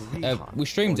more Yeah, recon we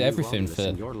streamed or new everything Romulus for-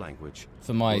 in your language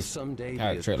For my will someday be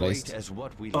character as at great least. as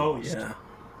what we Oh lost. yeah.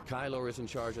 Kylo is in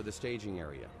charge of the staging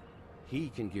area. He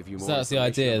can give you more. So that's the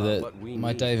information idea about that what we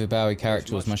my need. David Bowie There's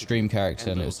character was my much to stream do character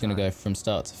and it little was going to time. go from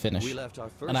start to finish. We left our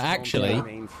first And I home to actually-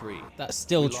 remain free. That's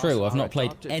still We lost true. I've our not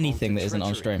played adopted home anything to that isn't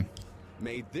on treachery. stream.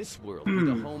 May this world be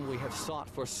the home we have sought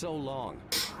for so long.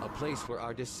 A place where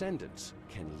our descendants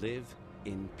can live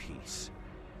in peace.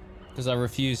 Because I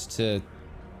refuse to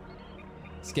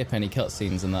skip any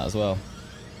cutscenes and that as well.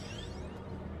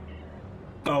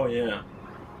 Oh yeah.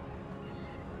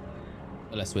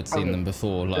 Unless we'd seen them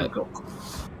before, like,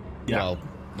 Yeah.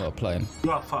 well, playing.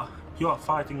 You are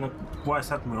fighting a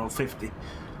Vice Admiral 50.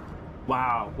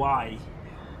 Wow, why?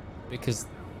 Because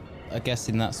I'm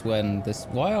guessing that's when this...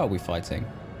 Why are we fighting?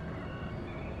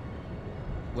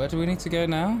 Where do we need to go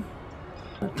now?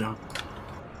 No.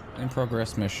 In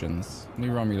progress missions.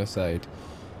 New Romulus aid.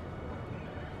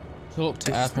 Talk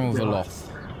to Admiral Veloth.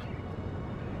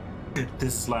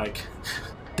 This is like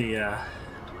the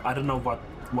I don't know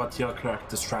what your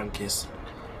character's rank is.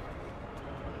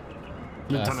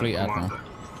 Fleet Admiral.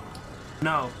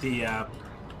 No, the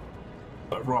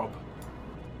Rob.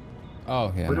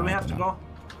 Oh yeah. Where do no, we I have to don't know. go?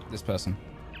 This person.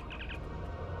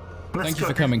 Let's Thank you go.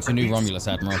 for coming to New Romulus,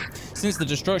 Admiral. Since the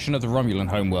destruction of the Romulan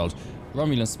homeworld,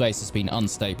 Romulan space has been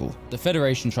unstable. The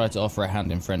Federation tried to offer a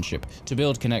hand in friendship, to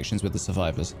build connections with the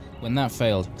survivors. When that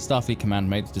failed, Starfleet Command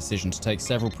made the decision to take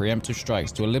several preemptive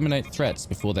strikes to eliminate threats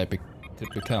before they could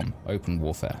become open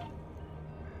warfare.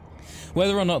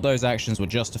 Whether or not those actions were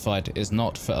justified is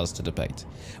not for us to debate.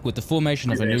 With the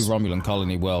formation of a new Romulan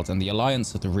colony world and the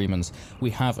alliance of the Remans, we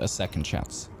have a second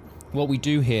chance. What we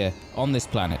do here, on this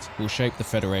planet, will shape the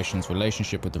Federation's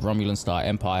relationship with the Romulan Star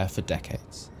Empire for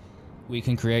decades. We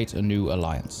can create a new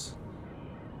alliance.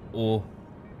 Or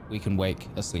we can wake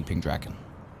a sleeping dragon.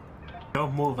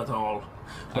 Don't move at all.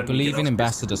 I believe in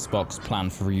Ambassador Spock's plan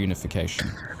for reunification.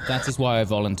 That is why I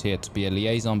volunteered to be a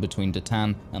liaison between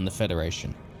Datan and the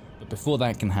Federation. But before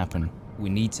that can happen, we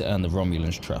need to earn the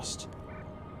Romulans' trust.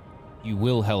 You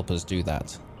will help us do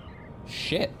that.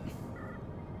 Shit.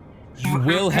 You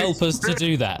will help us to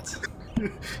do that.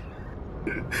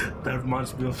 That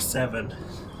reminds me of 7.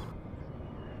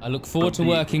 I look forward to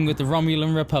working with the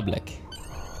Romulan Republic.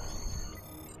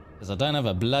 Because I don't have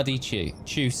a bloody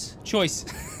choice.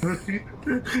 I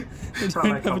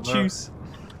don't have a choice.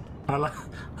 I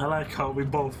like how we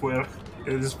both were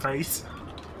in space.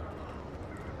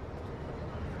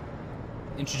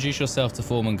 Introduce yourself to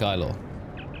Foreman Kylor.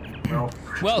 No.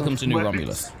 Welcome to New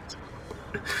Romulus.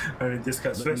 Let me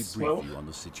Let me brief you on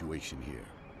the situation here.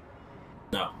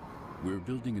 No. We're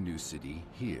building a new city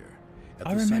here. At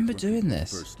I the remember site where doing people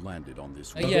this. First landed on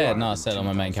this Yeah, world no, I said on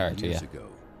my main 2,000 character, years yeah. ago,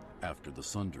 after the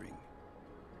Sundering.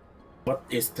 What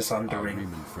is the Our Sundering?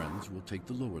 Bremen friends will take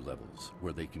the lower levels,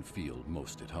 where they can feel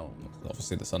most at home.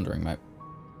 Obviously the Sundering, mate.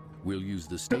 We'll use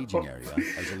the staging area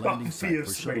as a landing site for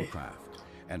Obviously. shuttlecraft,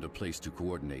 and a place to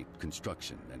coordinate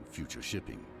construction and future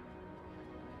shipping.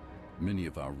 Many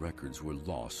of our records were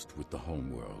lost with the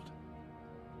homeworld.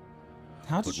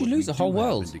 How But did you what lose we the whole do have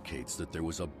world? Indicates that there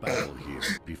was a battle here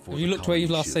before Have you the looked where you've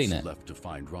colony last seen ships it? left to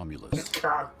find Romulus.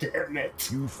 God damn it.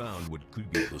 You found what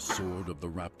could be The sword of the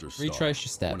Raptor Star, Retrace your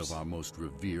steps. one of our most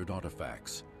revered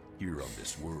artifacts here on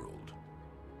this world.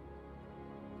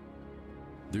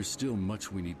 There's still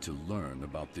much we need to learn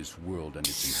about this world and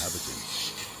its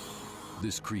inhabitants.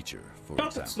 This creature, for No,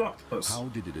 that's example, not us. how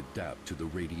did it adapt to the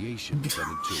radiation that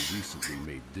until recently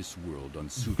made this world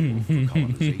unsuitable for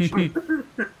colonization?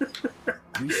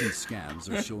 Recent scans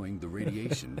are showing the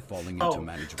radiation falling into Oh,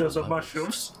 manageable those are levels.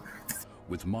 mushrooms.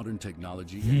 With modern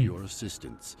technology and your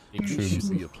assistance, Big this shrooms.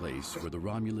 should be a place where the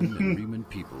Romulan and Reman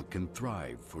people can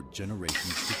thrive for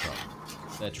generations to come.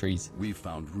 They're trees. We've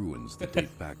found ruins that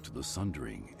date back to the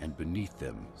Sundering, and beneath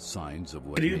them, signs of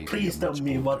what Can may you be please a tell much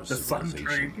me older what the civilization.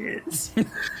 Sundering is?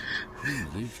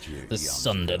 Who lived here? The eons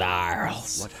Sundered ago?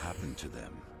 Isles. What happened to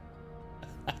them?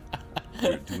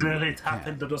 We're doing Really, what we it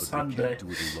happened to can, the but we Sunday. can't do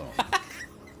it alone.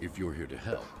 If you're here to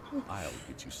help, I'll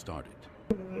get you started.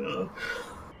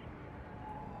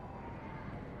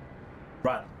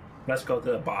 Right, let's go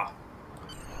to the bar.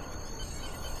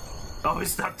 Oh,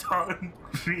 is that done?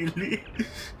 Really?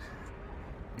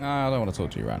 I don't want to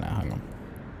talk to you right now. Hang on.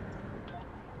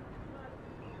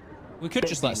 We could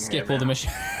just like skip all the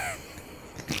mission.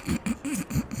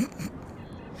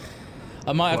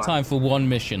 I might have What? time for one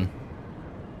mission,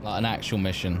 like an actual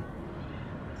mission.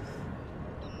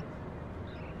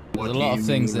 There's a lot of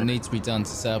things that need to be done to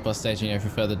set up our staging area for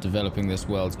further developing this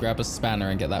world. Grab a spanner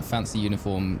and get that fancy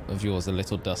uniform of yours a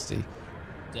little dusty.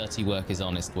 Dirty work is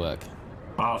honest work.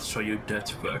 I'll show you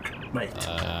dirty work, mate.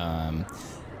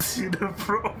 See the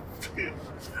problem?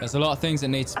 There's a lot of things that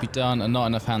need to be done and not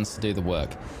enough hands to do the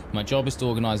work. My job is to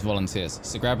organise volunteers,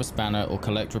 so grab a spanner or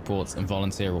collect reports and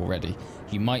volunteer already.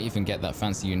 You might even get that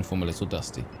fancy uniform a little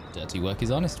dusty. Dirty work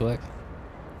is honest work.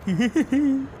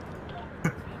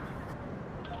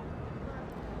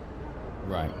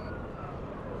 Right.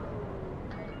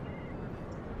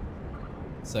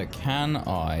 So can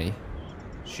I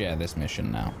share this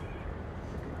mission now?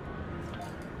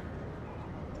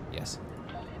 Yes.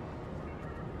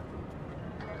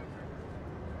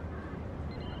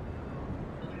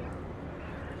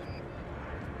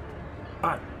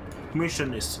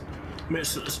 Mission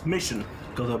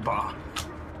to the bar.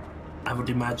 I would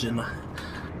imagine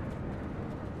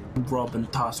Rob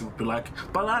and Taz would be like,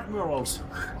 but Admirals,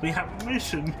 we have a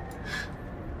mission.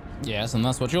 Yes, and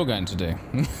that's what you're going to do.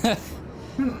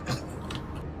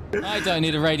 I don't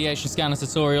need a radiation scanner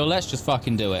tutorial, let's just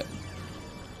fucking do it.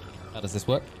 How does this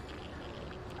work?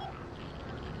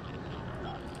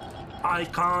 I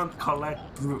can't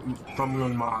collect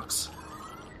Romulan marks.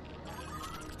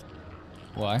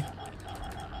 Why?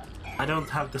 I don't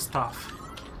have the stuff.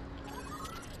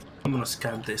 I'm gonna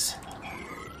scan this.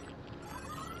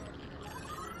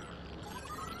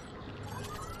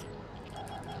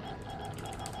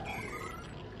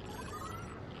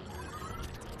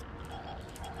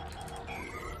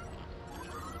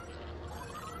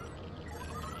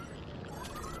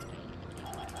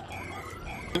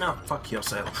 No, fuck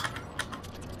yourself.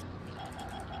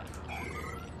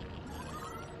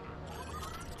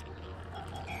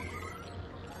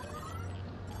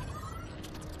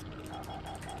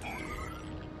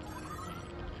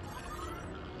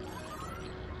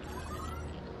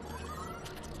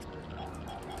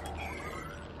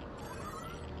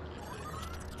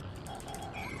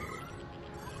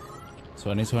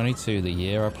 ...2022, the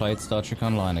year I played Star Trek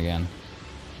Online again.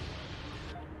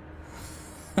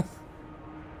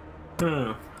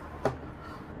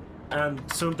 And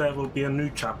soon there will be a new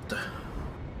chapter.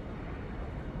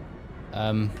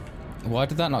 Why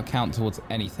did that not count towards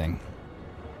anything?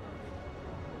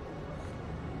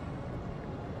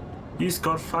 He's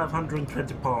got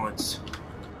 520 points.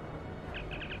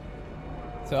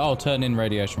 So I'll turn in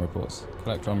radiation reports.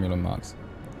 Collect Romulan marks.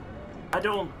 I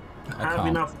don't have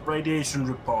enough radiation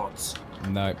reports.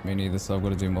 No, me neither, so I've got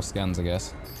to do more scans, I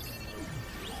guess.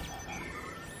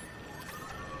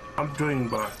 I'm doing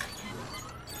work.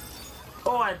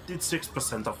 Oh, I did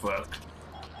 6% of work.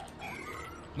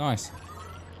 Nice.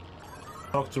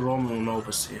 Dr. Romulan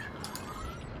overseer.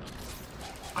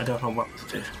 I don't know what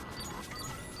to do.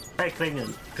 Hey,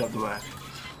 Klingon, go to work.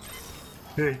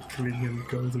 Hey, Klingon,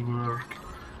 go to work.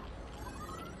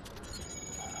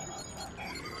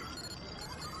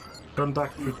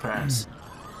 Conduct repairs.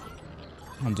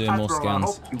 I'm doing more Admiral, scans. I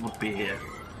hope you would be here.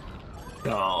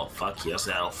 Oh, fuck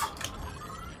yourself.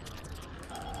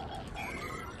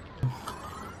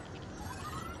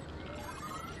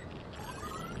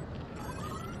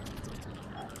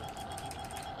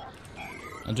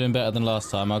 I'm doing better than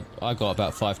last time. I got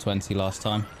about 520 last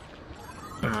time.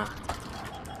 I'm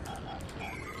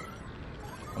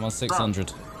on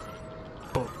 600.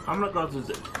 Oh, I'm not going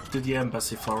to the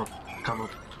embassy for a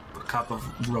cup of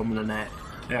Romulan ale.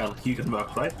 Yeah, you can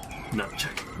work, right? No,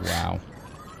 check. Wow.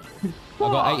 I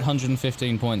got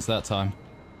 815 points that time.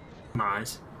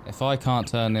 Nice. If I can't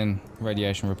turn in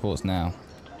radiation reports now,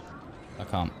 I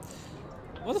can't.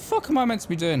 What the fuck am I meant to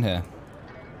be doing here?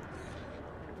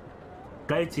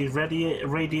 Play the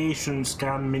radiation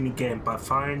scan minigame by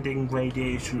finding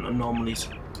radiation anomalies.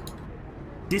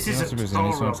 This is a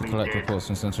tutorial to collect reports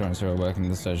from Central who are working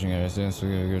in the staging area, so we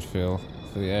get a good feel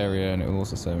for the area, and it will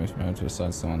also save me from having to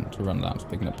assign someone to run laps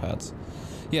picking up pads.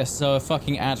 Yes, so a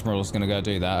fucking admiral's gonna go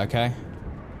do that, okay?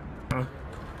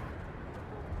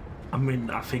 I mean,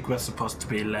 I think we're supposed to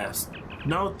be last.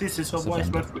 No, this is It's a wise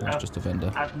vendor. It's just a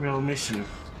vendor. Admiral mission.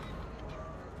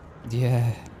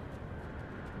 Yeah.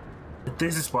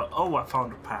 This is what. Oh, I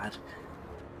found a pad.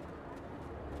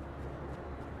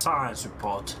 Science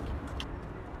report.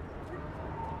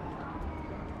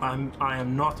 I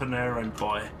am not an errand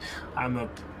boy. I'm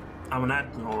an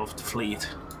admiral of the fleet.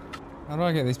 How do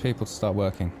I get these people to start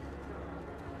working?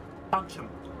 Function.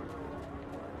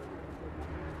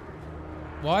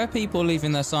 Why are people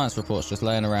leaving their science reports just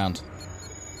laying around?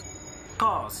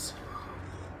 Cause.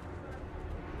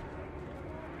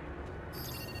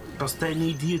 Because they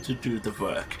need you to do the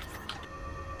work.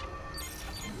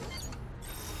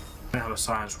 I have a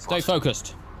science report. Stay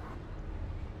focused.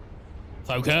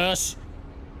 Focus!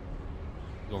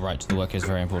 You're right, the work is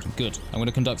very important. Good. I'm going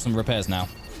to conduct some repairs now.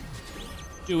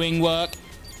 Doing work.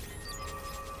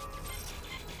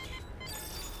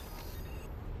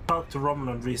 Talk to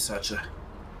Romulan researcher.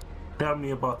 Tell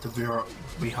me about the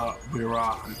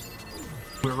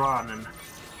Viranen.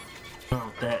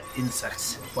 Oh, they're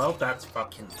insects. Well, that's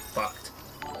fucking fucked.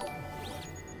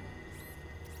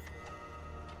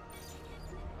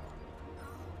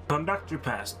 Conduct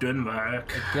repairs, doing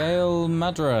work. Gail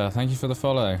Madra, thank you for the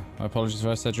follow. My apologies if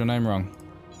I said your name wrong.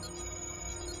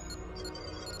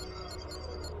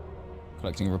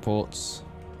 Collecting reports.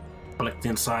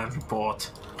 Collecting science report.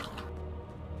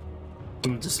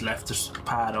 Someone just left this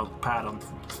pad on.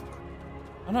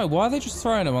 I know, why are they just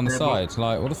throwing them on the side?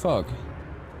 Like, what the fuck?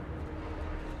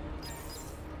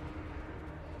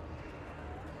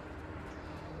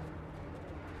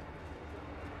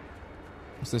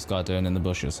 What's this guy doing in the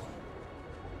bushes?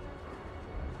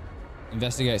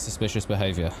 Investigate suspicious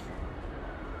behavior.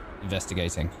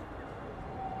 Investigating.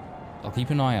 I'll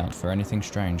keep an eye out for anything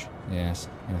strange. Yes,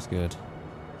 yes, good.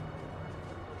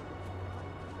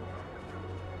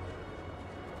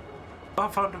 I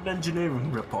found an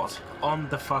engineering report on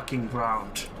the fucking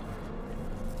ground.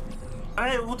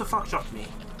 Hey, who the fuck shot me?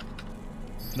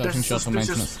 Production shot on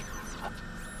maintenance.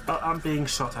 I'm being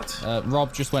shot at.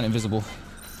 Rob just went invisible.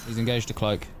 He's engaged a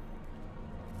cloak.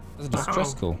 There's a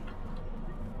distress call.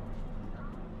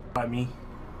 By me.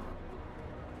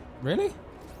 Really?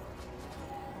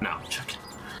 No, I'm joking.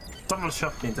 Someone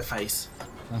shot me in the face.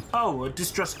 Oh, a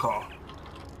distress call.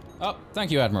 Oh,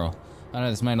 thank you, Admiral. I know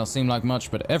this may not seem like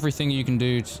much, but everything you can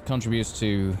do contributes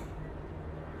to...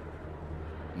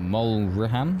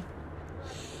 Molrihan?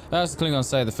 As the Klingons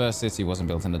say, the first city wasn't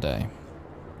built in a day.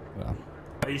 Well...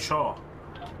 Are you sure?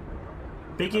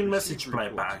 Begin message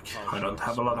playback. I don't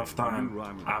have a lot of time.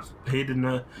 I've hidden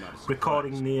a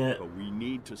recording near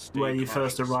where you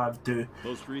first arrived to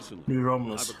New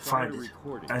Romulus. Find it.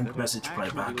 And message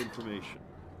playback.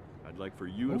 I'd like for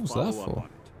you What to was follow that up for? on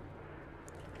it.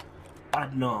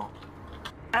 I know.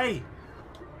 Hey!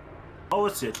 Oh,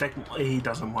 it's it. He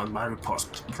doesn't want my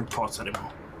reports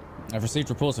anymore. I've received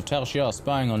reports of Tal Shiar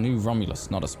spying on New Romulus.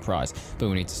 Not a surprise, but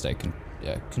we need to stay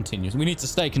continuous. We need to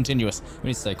stay continuous. We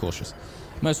need to stay cautious.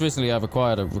 Most recently, I've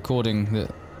acquired a recording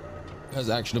that has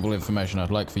actionable information.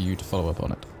 I'd like for you to follow up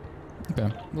on it.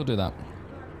 Okay, we'll do that.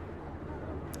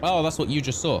 Oh, that's what you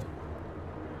just saw.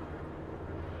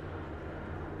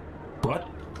 What?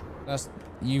 That's...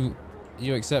 You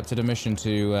accepted a mission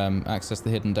to access the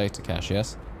hidden data cache,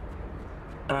 yes?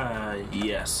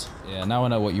 Yes. Yeah, now I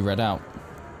know what you read out.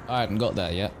 I hadn't got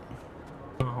there yet.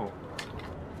 Oh.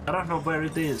 I don't know where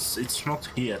it is. It's not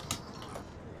here.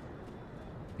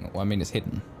 Well, I mean, it's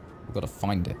hidden. We've got to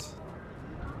find it.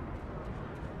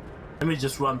 Let me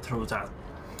just run through that.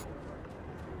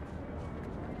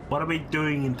 What are we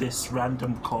doing in this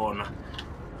random corner?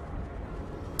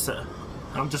 So,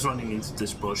 I'm just running into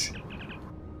this bush.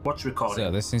 Watch recording.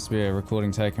 So, this seems to be a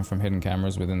recording taken from hidden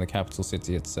cameras within the capital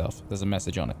city itself. There's a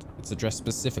message on it. It's addressed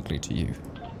specifically to you.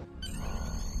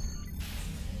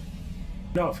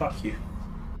 No, fuck you.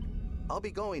 I'll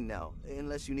be going now,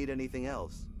 unless you need anything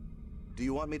else. Do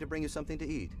you want me to bring you something to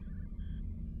eat?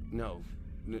 No,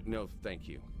 no, thank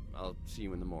you. I'll see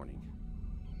you in the morning.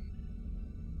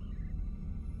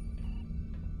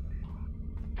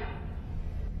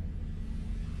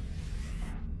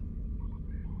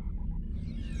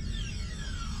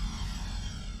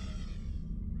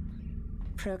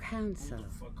 Proconsul, Who the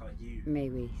fuck are you? may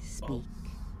we speak?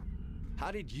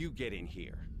 How did you get in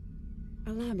here?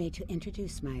 Allow me to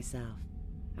introduce myself.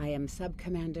 I am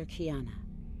Sub-Commander Kiana,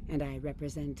 and I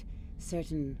represent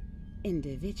certain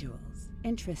individuals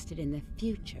interested in the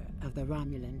future of the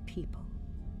Romulan people.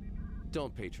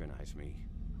 Don't patronize me.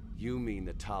 You mean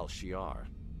the Tal Shiar.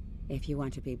 If you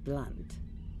want to be blunt,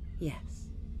 yes.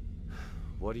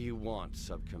 What do you want,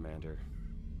 Sub-Commander?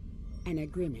 An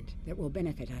agreement that will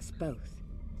benefit us both.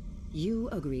 You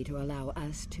agree to allow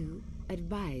us to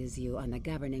advise you on the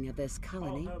governing of this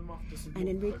colony, and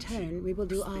in return we will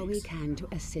do all we can to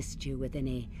assist you with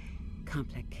any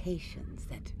complications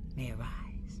that may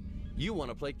arise. You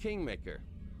want to play Kingmaker.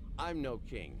 I'm no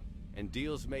king, and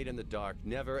deals made in the dark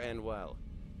never end well.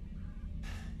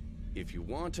 If you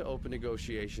want to open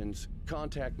negotiations,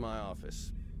 contact my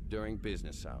office during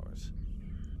business hours.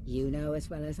 You know as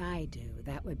well as I do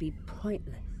that would be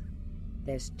pointless.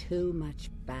 There's too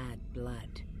much bad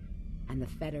blood, and the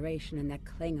Federation and the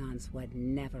Klingons would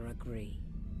never agree.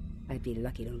 I'd be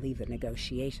lucky to leave the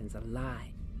negotiations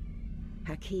alive.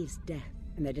 Hakiv's death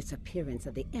and the disappearance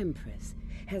of the Empress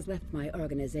has left my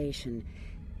organization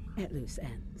at loose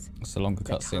ends. It's a longer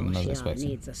cutscene than I was expecting.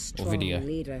 Needs a strong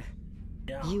leader.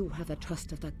 Yeah. You have the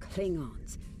trust of the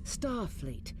Klingons,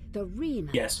 Starfleet, the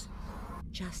Remans. Yes.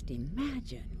 Just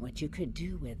imagine what you could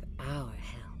do with our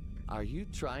help. Are you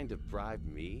trying to bribe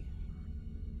me?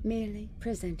 Merely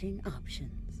presenting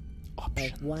options.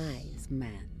 A wise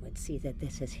man would see that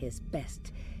this is his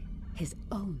best, his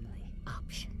only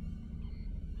option.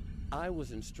 I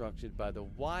was instructed by the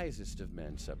wisest of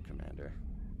men, Sub-Commander.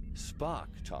 Spock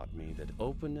taught me that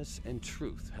openness and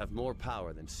truth have more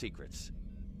power than secrets.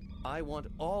 I want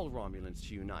all Romulans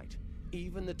to unite,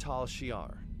 even the Tal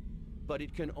Shiar. but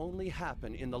it can only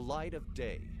happen in the light of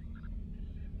day.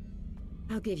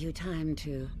 I'll give you time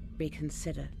to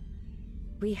reconsider.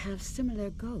 We have similar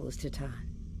goals to Tan.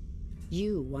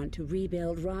 You want to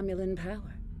rebuild Romulan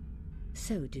power.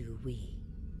 So do we.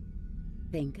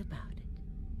 Think about it.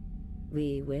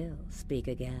 We will speak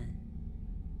again.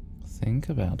 Think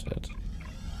about it.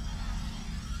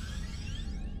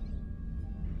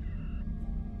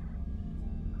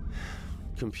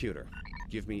 Computer,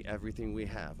 give me everything we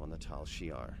have on the Tal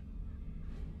Shiar.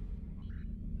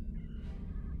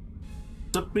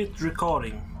 Submit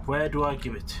recording. Where do I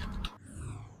give it?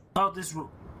 Oh, this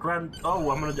grand.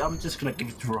 Oh, I'm just gonna give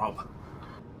it to Rob.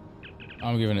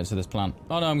 I'm giving it to this plant.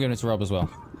 Oh no, I'm giving it to Rob as well.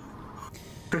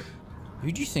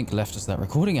 Who do you think left us that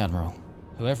recording, Admiral?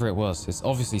 Whoever it was, it's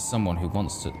obviously someone who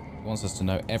wants us to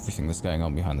know everything that's going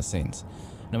on behind the scenes.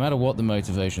 No matter what the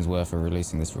motivations were for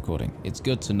releasing this recording, it's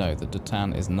good to know that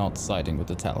Datan is not siding with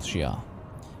the Tal Shiar.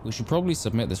 We should probably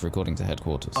submit this recording to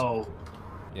headquarters. Oh.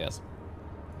 Yes.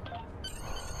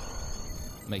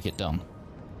 Make it done.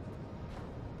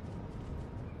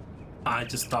 I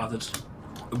just started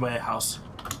a warehouse.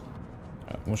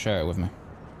 Well, share it with me.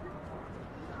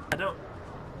 I don't.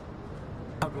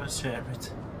 How do I share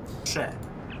it? Share.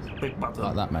 Big button.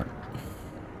 Like that, mate.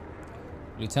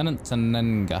 Lieutenant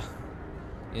Tanenga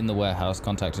in the warehouse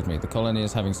contacted me. The colony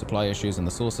is having supply issues and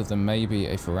the source of them may be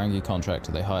a Ferengi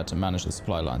contractor they hired to manage the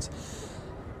supply lines.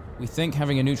 We think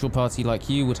having a neutral party like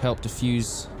you would help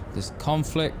diffuse this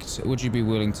conflict. Would you be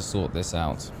willing to sort this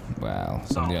out? Well,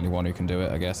 so I'm the only one who can do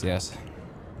it, I guess, yes.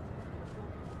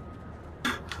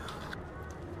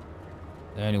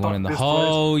 The only one in the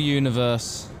whole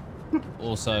universe.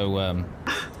 Also, we're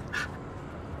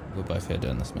both here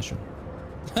doing this mission.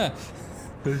 Yeah.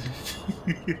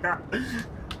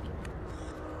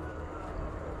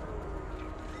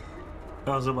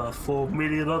 There's about 4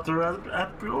 million other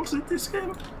admirals in this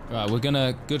game. Right, we're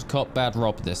gonna good cop, bad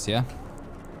Rob this, yeah?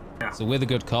 Yeah. So we're the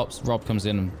good cops, Rob comes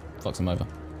in and fucks him over.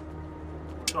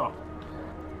 Sure.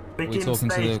 Are we talking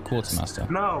to the quartermaster?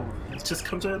 No, just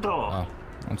come to the door. Oh,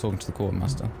 I'm talking to the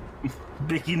quartermaster.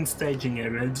 Begin staging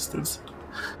area instance.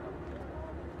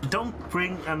 Don't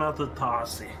bring another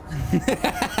Tarsi.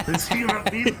 This human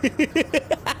being.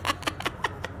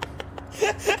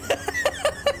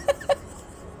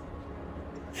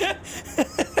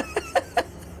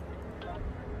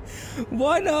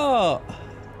 Why not?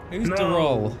 Who's the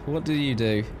role? What do you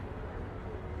do?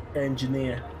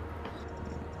 Engineer.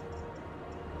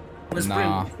 Let's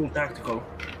nah. bring full tactical.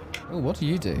 Oh, what do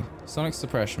you do? Sonic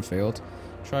suppression field,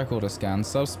 tricorder scan,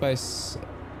 subspace.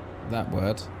 That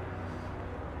word.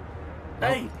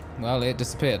 Hey! Well, it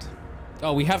disappeared.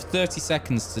 Oh, we have 30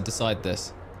 seconds to decide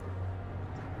this.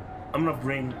 I'm gonna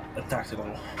bring a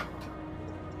tactical.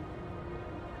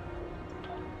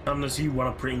 Unless you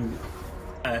wanna bring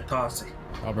Tarsi.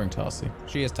 I'll bring Tarsi.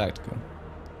 She is tactical.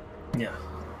 Yeah.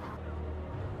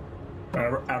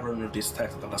 Aaron is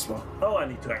tactical as well. Oh, I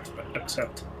need to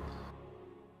accept.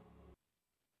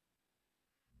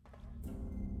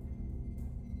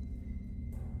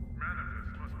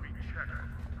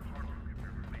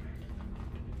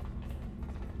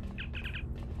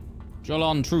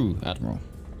 Jolan True, Admiral.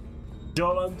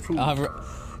 Jolan True.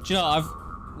 Do you know, I've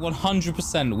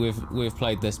 100% we've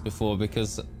played this before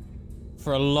because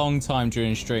for a long time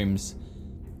during streams,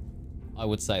 I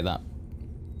would say that.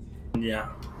 Yeah.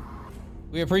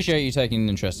 We appreciate you taking an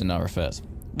interest in our affairs.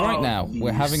 Right now,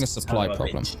 we're having a supply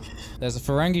problem. There's a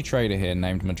Ferengi trader here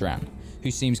named Madran,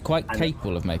 who seems quite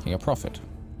capable of making a profit,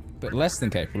 but less than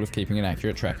capable of keeping an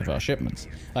accurate track of our shipments.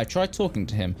 I tried talking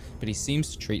to him, but he seems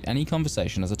to treat any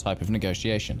conversation as a type of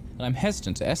negotiation, and I'm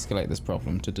hesitant to escalate this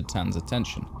problem to Datan's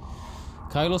attention.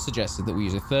 Kylo suggested that we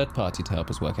use a third party to help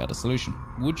us work out a solution.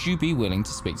 Would you be willing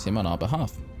to speak to him on our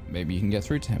behalf? Maybe you can get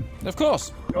through to him. Of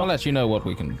course! I'll let you know what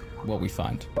we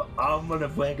find.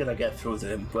 We're gonna get through to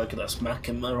him. We're gonna smack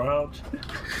him around.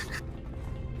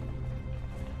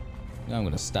 I'm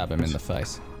gonna stab him in the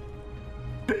face.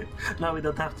 No, we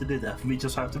don't have to do that. We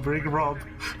just have to bring Rob.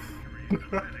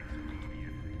 Where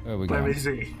are we Let going? me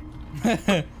see.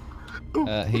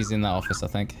 He's in that office, I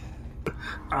think.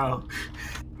 Oh.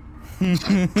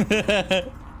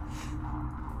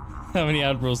 How many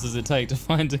admirals does it take to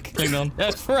find a Klingon?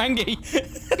 That's Ferengi!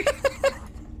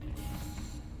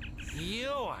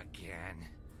 You again?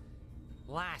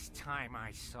 Last time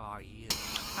I saw you,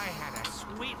 I had a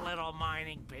sweet little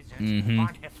mining business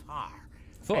on Hifar.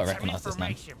 Thought I recognized this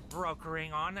name. Information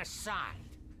brokering on the side.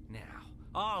 Now,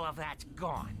 all of that's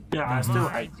gone. Yeah, I still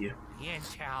hate you.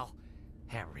 Intel,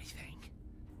 everything.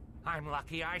 I'm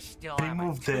lucky I still They have a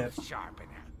moved tooth sharpener.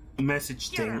 message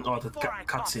thing or the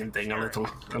cutscene thing a little,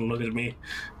 and look at me.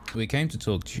 We came to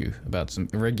talk to you about some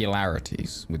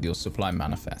irregularities with your supply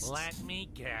manifests. Let me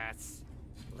guess.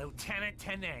 Lieutenant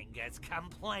Tenenga's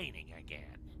complaining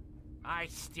again. I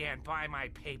stand by my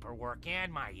paperwork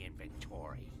and my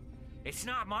inventory. It's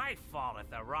not my fault if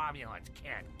the Romulans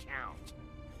can't count.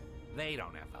 They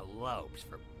don't have the lobes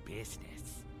for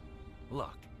business.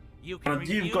 Look, you can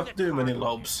review you've got the too many cargo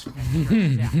lobes.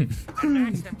 and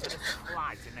match them to the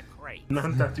supplies in the crate.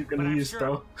 None that you can But I'm use sure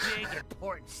though. a big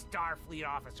important Starfleet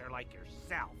officer like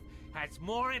yourself has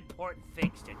more important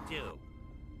things to do.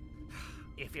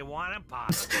 If you want to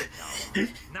bother me,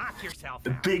 knock yourself A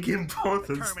out. big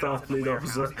important Starfleet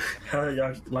officer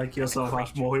like yourself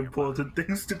has more important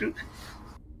things to do.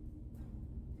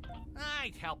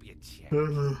 I'd help you check.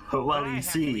 Well, you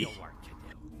see,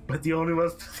 we're the only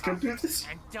ones that can do this.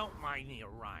 And don't mind the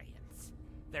Orions.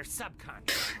 They're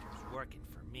subcontractors working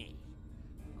for me.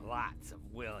 Lots of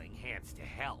willing hands to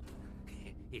help,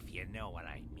 if you know what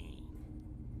I mean.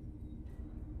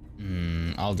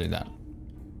 I'll do that.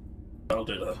 I'll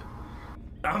do that.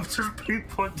 I'm just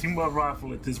pointing my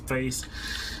rifle at his face.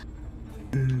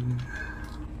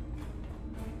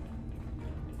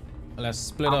 Let's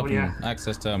split up and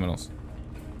access terminals.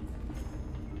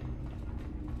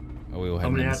 Or we all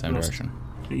head in the same direction.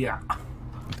 Yeah.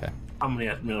 Okay. How many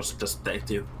admirals does it take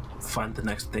to find the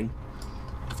next thing?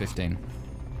 15.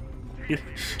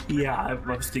 Yeah, I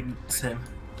was thinking the same.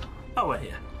 Oh, we're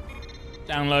here.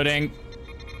 Downloading.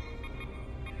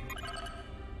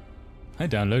 I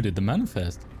downloaded the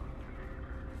manifest.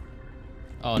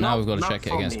 Oh, now we've got to check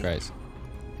it against crates.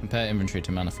 Compare inventory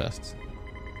to manifests.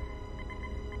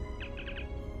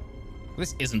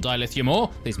 This isn't dilithium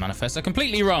ore. These manifests are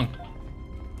completely wrong.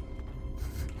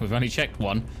 We've only checked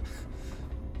one.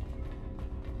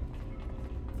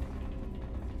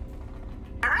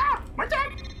 Ah! My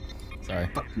dad! Sorry.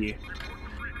 Fuck you.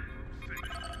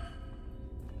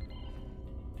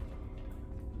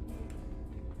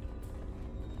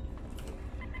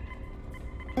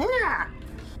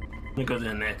 We go to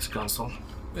the next console.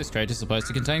 This crate is supposed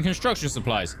to contain construction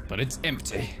supplies, but it's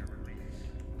empty.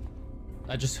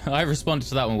 I responded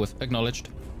to that one with acknowledged.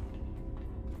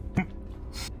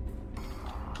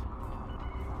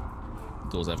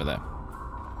 Door's over there.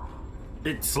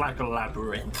 It's like a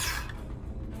labyrinth.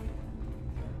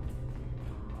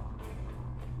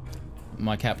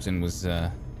 My captain was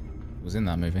in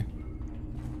that movie.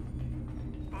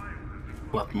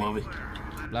 What movie?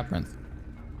 Labyrinth.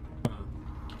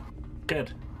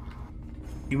 Good.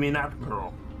 You mean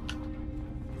Admiral?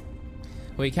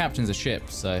 Well, he captains a ship,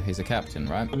 so he's a captain,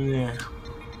 right? Yeah.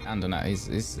 And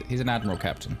he's an admiral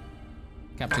captain.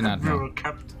 Captain Admiral.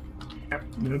 Captain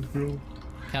Admiral.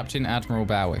 Captain Admiral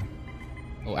Bowie.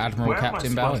 Or Admiral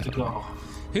Captain Bowie.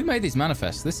 Who made these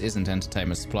manifests? This isn't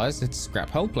entertainment supplies, it's scrap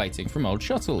hull plating from old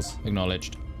shuttles.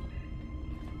 Acknowledged.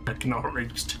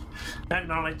 Acknowledged.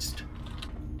 Acknowledged.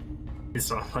 It's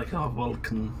not like a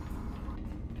Vulcan.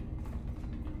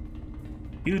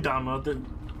 You downloaded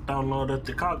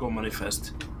the cargo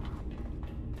manifest.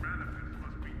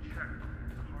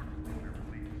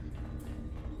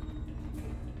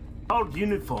 Old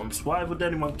uniforms. Why would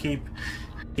anyone keep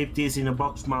these in a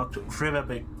box marked River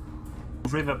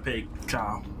Pig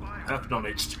jar?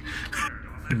 Acknowledged.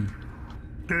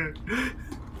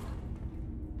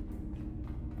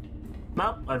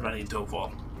 Nope, I ran into a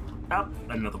wall. Up,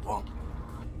 another wall.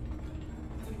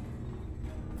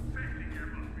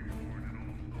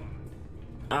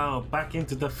 Oh, back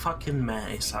into the fucking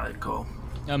maze I go.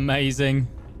 Amazing.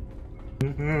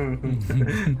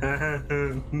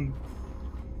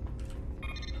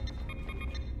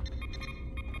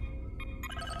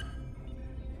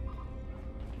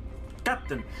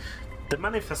 Captain, the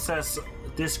manifest says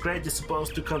this crate is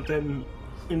supposed to contain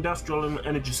industrial and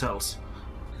energy cells,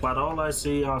 but all I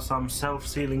see are some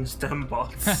self-sealing stem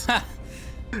bots.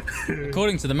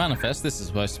 According to the manifest, this is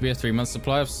supposed to be a 3-month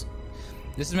supply of...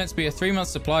 This is meant to be a 3-month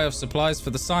supply of supplies for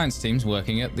the science teams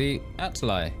working at the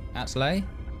Atelier. Atelier?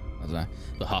 I don't know.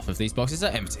 But half of these boxes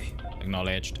are empty.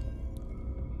 Acknowledged.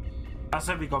 I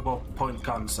said we got both point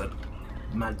guns at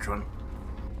Madron.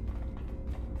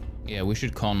 Yeah, we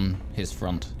should con his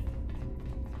front.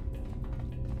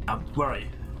 Worry.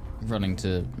 Running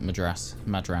to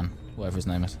Madran, whatever his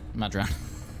name is. Madran.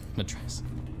 Madras.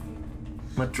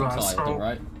 Madras.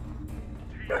 Right?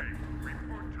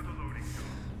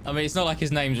 I mean, it's not like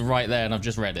his name's right there and I've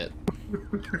just read it.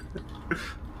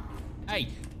 Hey,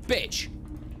 bitch!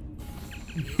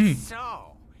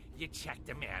 So, you checked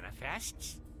the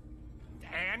manifests?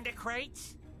 And the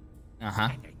crates? Uh-huh.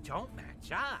 And they don't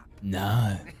match up.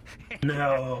 No.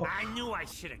 No. I knew I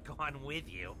should have gone with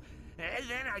you.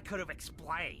 Then I could have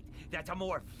explained that the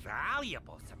more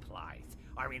valuable supplies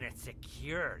are in a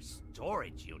secure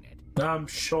storage unit. I'm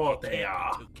sure they Can't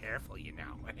are. be too careful, you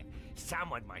know.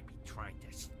 Someone might be trying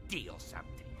to steal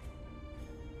something.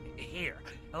 Here,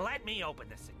 let me open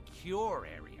the secure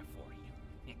area for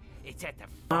you. It's at the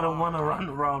I don't want to far run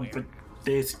around end. with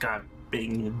this guy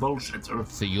being a bullshitter.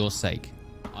 For your sake,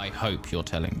 I hope you're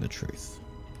telling the truth.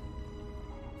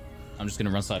 I'm just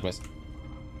gonna run sideways.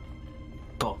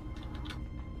 Go.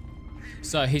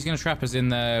 So he's gonna trap us in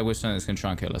there with something that's gonna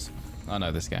try and kill us. I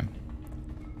know this game.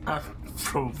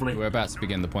 Probably. We're about to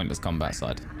begin the pointless combat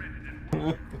side.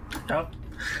 Yep.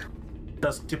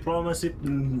 Does diplomacy?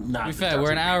 Nah, To be fair,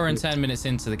 we're an hour and 10 minutes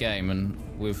into the game, and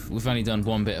we've only done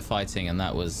one bit of fighting, and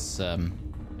that was a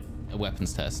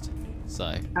weapons test.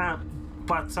 So.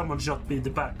 But someone shot me in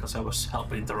the back because I was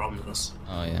helping the Romulans.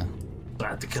 Oh yeah. So I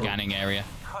had to kill Scanning area.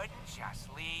 Couldn't just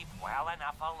leave well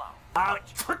enough alone. I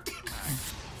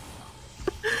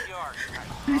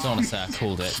don't want to say I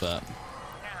called it, but.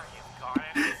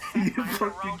 You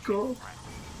fucking go.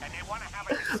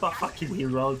 I fucking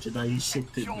hero, you know, you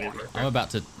shit didn't me. I'm about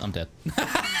to. I'm dead.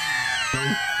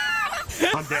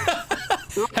 I'm dead.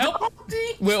 Help!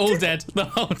 We're all dead. The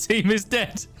whole team is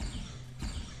dead.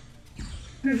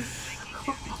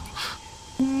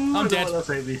 I'm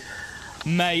dead.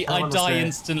 Mate, I die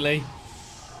instantly.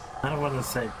 I don't want to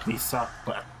say we suck,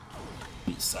 but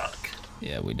we suck.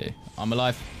 Yeah, we do. I'm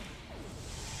alive.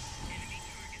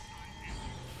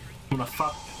 I'm gonna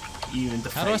fuck you in the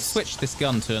face. How do I switch this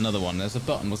gun to another one? There's a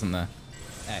button, wasn't there?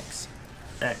 X.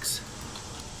 X.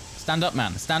 Stand up,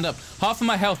 man. Stand up. Half of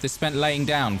my health is spent laying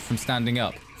down from standing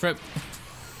up.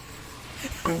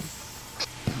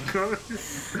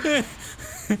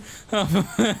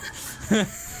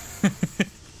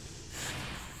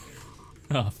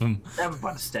 Half them.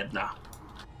 Everybody's dead now.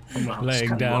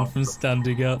 Laying down from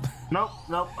standing up. Nope,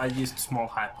 nope. I used small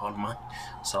hype on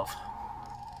myself.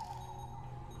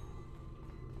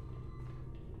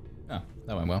 Oh,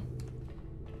 that went well.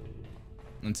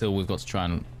 Until we've got to try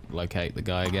and locate the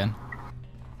guy again.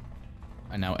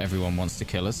 And now everyone wants to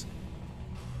kill us.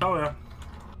 Oh yeah.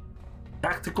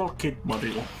 Tactical kit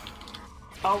module.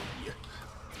 Oh yeah.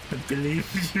 I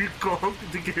believe you go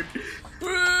to get.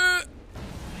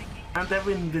 And they're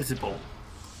invisible.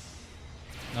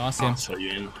 No, I see him. I'll show you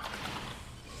in.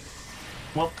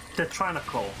 Well, they're trying to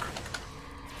cloak.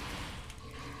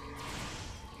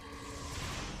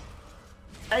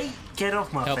 Hey, get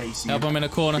off my face, Help, I'm in a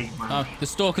corner. The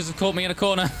stalkers have caught me in a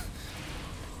corner.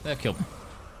 They've killed me.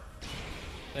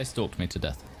 They stalked me to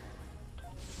death.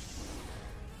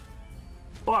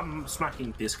 Oh, I'm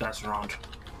smacking these guys around.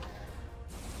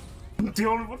 The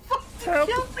only one.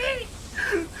 Help me!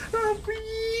 Help me!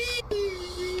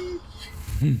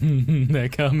 They're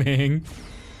coming.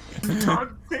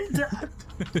 Don't say that.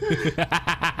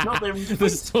 No, the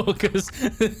stalkers.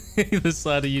 Either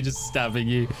side of you just stabbing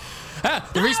you. Ah,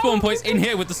 the respawn point's in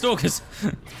here with the stalkers.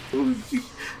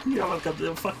 Yeah, look at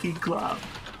the fucking club.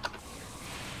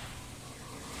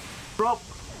 Rob,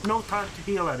 no time to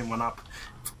heal anyone up.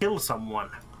 Kill someone.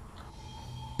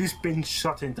 He's been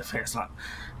shot in the face, like.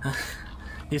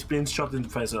 He's been shot in the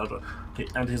face,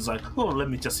 and he's like, oh, let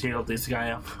me just heal this guy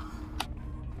up.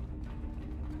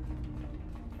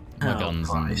 My guns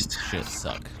and shit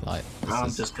suck. Like, I'm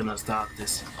just gonna start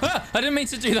this. Ah, I didn't mean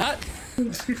to do that.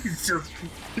 Just...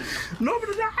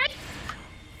 Nobody die!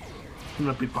 I'm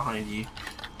gonna be behind you.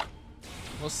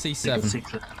 What's C7?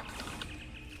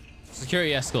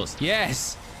 Security escorts.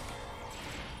 Yes!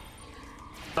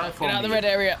 Get out of the red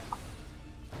area.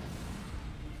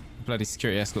 Bloody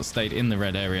security escort stayed in the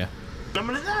red area. I'm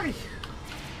gonna die!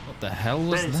 What the hell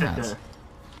was that?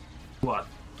 What?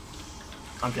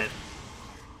 I'm dead.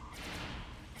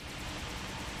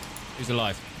 Who's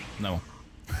alive? No one.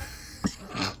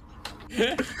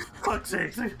 Fuck's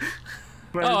sake.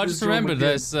 Oh, I just remembered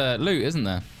there's loot, isn't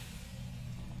there?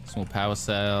 Small power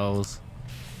cells.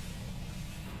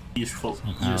 Useful.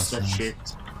 Useless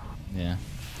shit. Yeah.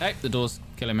 Hey, the door's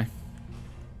killing me.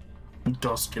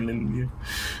 Door's killing you.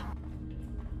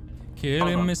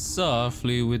 Killing me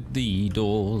softly with the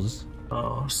doors.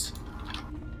 Doors.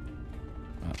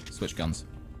 Switch guns.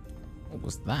 What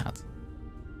was that?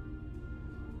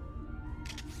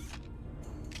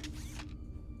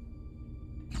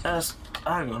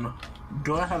 Hang on.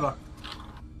 Do I have a...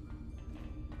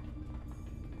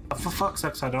 For fuck's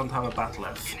sake, I don't have a battle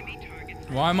left.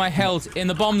 Why am I held in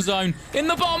the bomb zone? In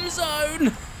the bomb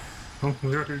zone!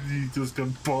 You just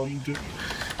got bombed.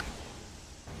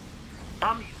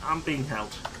 I'm being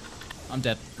held. I'm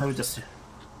dead. Let me just...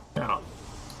 No.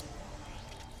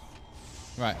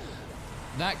 Right.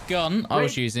 That gun I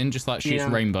was using just like shoots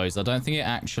Yeah. rainbows. I don't think it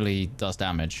actually does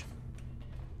damage.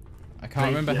 I can't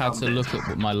remember how to look at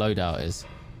what my loadout is.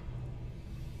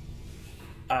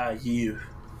 U.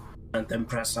 And then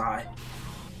press I.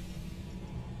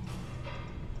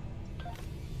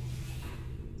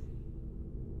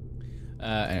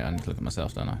 Anyway, I need to look at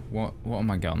myself, don't I? What are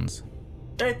my guns?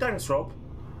 Hey, thanks, Rob.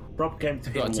 Rob came to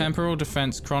Got a temporal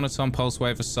defense, chronoton, pulse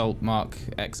wave, assault, mark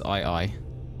XII.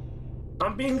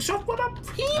 I'm being shot with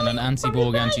a And an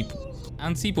anti-Borg,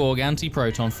 anti-Borg,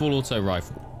 anti-proton, full auto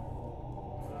rifle.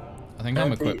 I think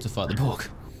I'm equipped to fight the Borg.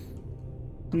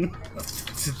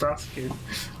 That's good.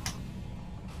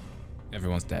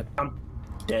 Everyone's dead. I'm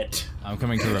dead. I'm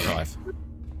coming to revive.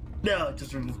 No, I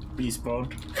just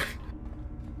respawned.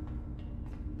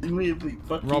 Really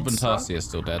fucking Rob and suck. Tarsi are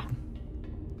still dead.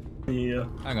 Yeah.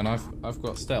 Hang on, I've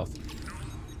got stealth.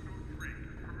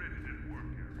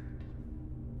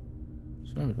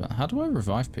 Sorry about. How do I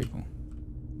revive people?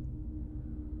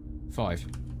 5.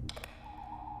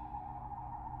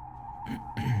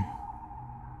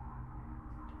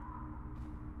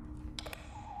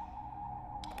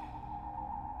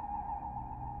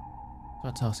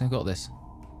 Right, Tarsi, I got this.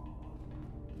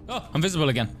 Oh, I'm visible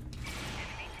again.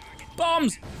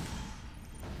 Bombs!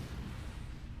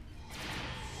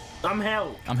 I'm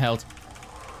held. I'm held.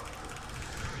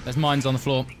 There's mines on the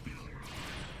floor.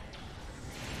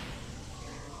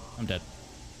 I'm dead.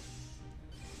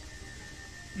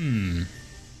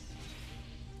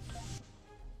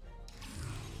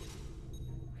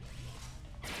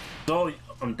 So,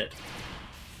 I'm dead.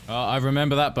 I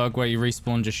remember that bug where you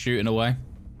respawn just shooting away.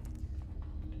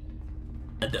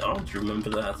 I don't remember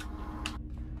that.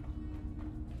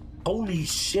 Holy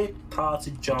shit,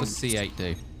 Tarsi What jumped. does C8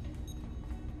 do?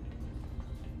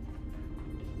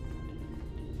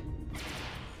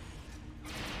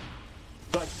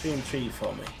 Strike 3 and 3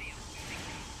 for me.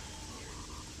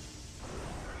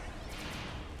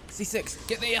 C6,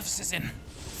 get the emphasis in.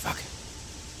 Fuck.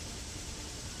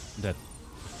 I'm dead.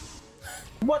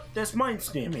 What? There's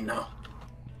mines near me now.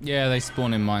 Yeah, they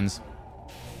spawn in mines.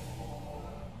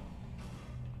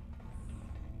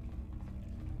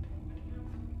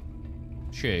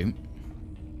 Shoot.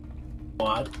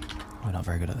 What? We're not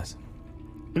very good at this.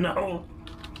 No.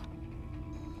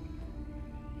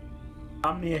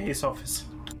 I'm near his office.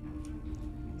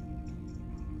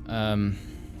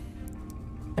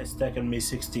 It's taken me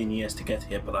 16 years to get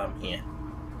here, but I'm here.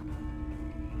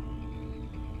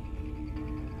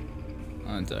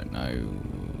 I don't know.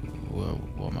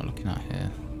 What am I looking at here?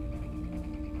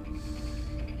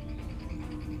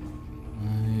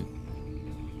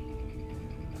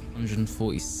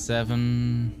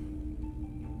 147.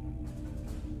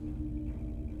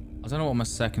 I don't know what my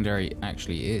secondary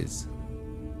actually is.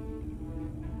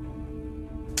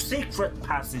 Secret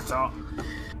passage are.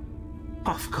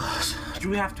 Of course. Do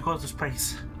we have to go to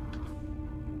space?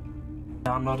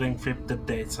 Download encrypted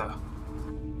data.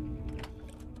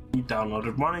 You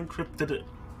downloaded one encrypted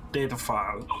data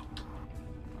file. I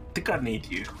think I need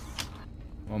you.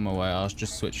 On my way, I was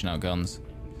just switching out guns.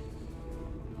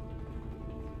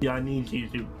 Yeah, I need you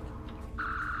to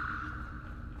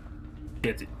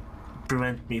get it.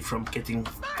 Prevent me from getting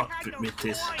fucked with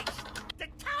this. The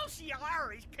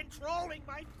Talsiar is controlling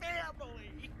my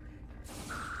family.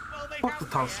 Well, they Fuck the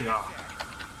Talsiar.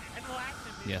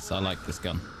 Yes, I like this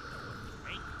gun.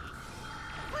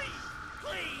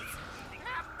 Please,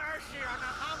 have mercy on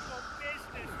a humble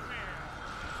businessman.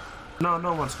 No,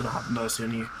 no one's gonna have mercy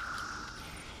on you.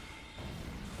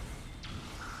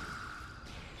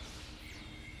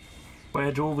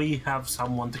 Where do we have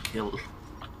someone to kill?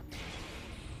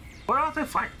 Where are they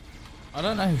fighting? I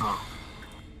don't know. Oh.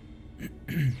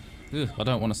 Ugh, I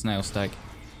don't want a snail steak.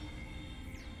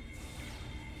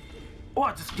 Oh,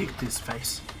 I just kicked his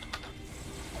face.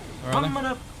 Where are they?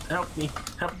 Gonna help me,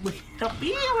 help me, help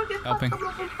me. Helping.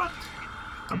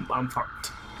 I'm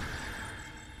fucked.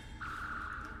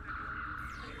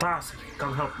 Darcy,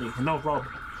 come help me. No, Rob.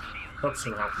 Rob's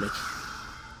gonna help me.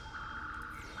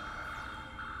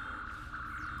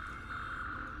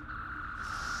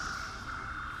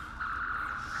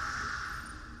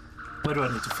 Where do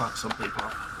I need to fuck some people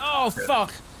up? Oh,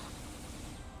 fuck!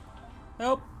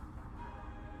 Help!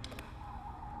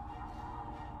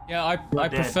 Yeah, I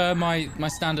prefer my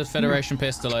standard Federation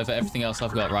pistol over everything else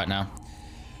I've got right now.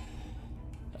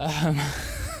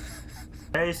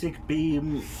 Basic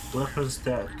beam, weapons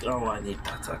that. Oh, I need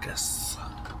that, I guess.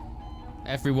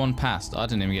 Everyone passed. I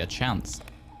didn't even get a chance.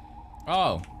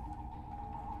 Oh.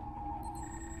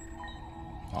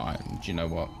 Alright, do you know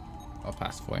what? I'll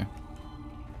pass for you.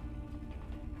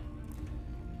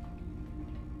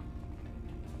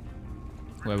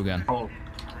 Where are we going? Oh.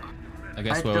 I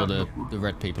guess where all the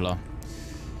red people are.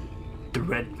 The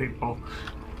red people?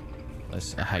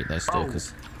 I hate those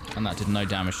stalkers. Oh. And that did no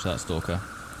damage to that stalker.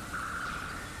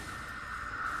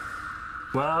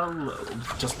 Well,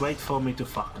 just wait for me to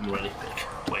fuck them really quick.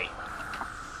 Wait.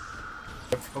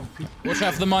 Watch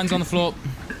out for the mines on the floor.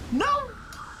 No!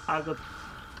 I got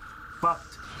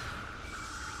fucked.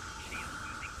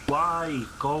 Why?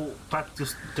 Go back to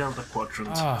Delta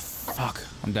Quadrant. Oh, fuck.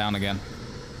 I'm down again.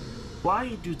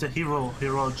 Why do the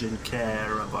Herogen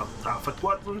care about Alpha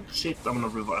Quadrant? Shit, I'm gonna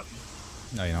revive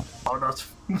you. No, you're not. Or not.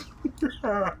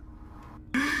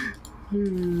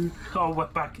 Oh, we're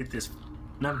back at this.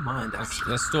 Never mind, actually.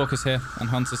 There's stalkers here and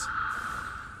hunters.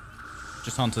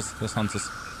 Just hunters. There's hunters.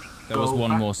 There was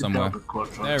one more somewhere.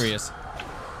 There he is.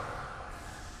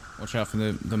 Watch out for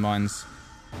the mines.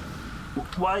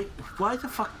 Why the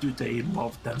fuck do they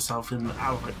involve themselves in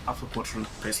Alpha Quadrant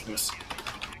business?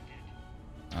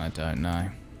 I don't know.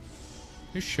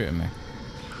 Who's shooting me?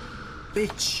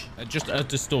 Bitch! Just a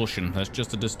distortion. There's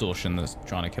just a distortion that's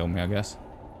trying to kill me, I guess.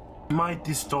 My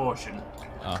distortion.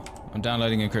 Oh, I'm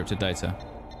downloading encrypted data.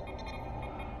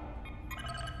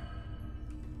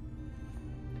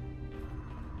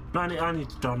 I need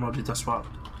to download it as well.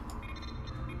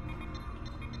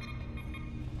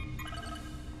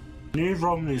 New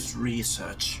Romney's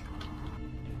research.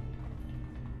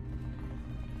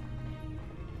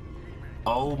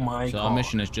 Oh my god. So our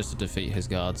mission is just to defeat his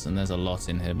guards, and there's a lot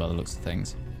in here by the looks of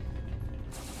things.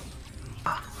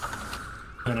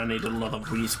 And I need a lot of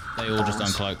respawns. They all just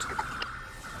uncloaked.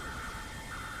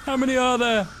 How many are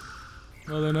there?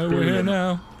 Well, they know we're here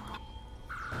now.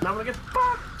 Now I'm gonna get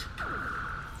fucked!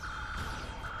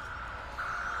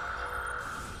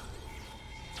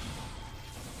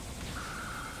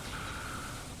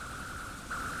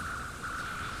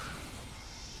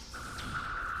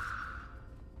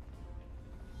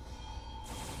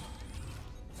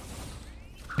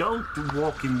 Don't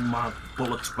walk in my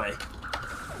bullet's way.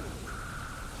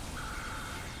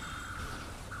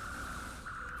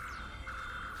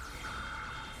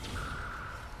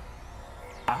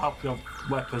 I hope your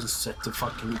weapon's set to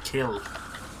fucking kill.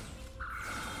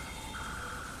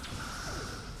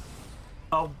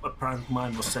 Oh, apparently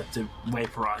mine was set to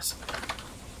vaporize.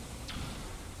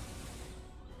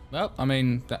 Well, I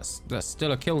mean, that's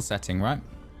still a kill setting, right?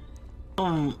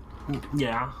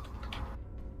 Yeah.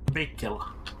 Big kill.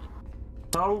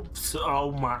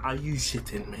 Oh my, are you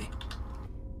shitting me?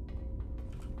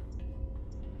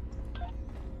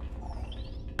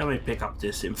 Let me pick up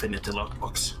this infinity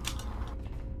lockbox.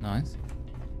 Nice.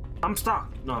 I'm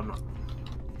stuck. No, I'm not.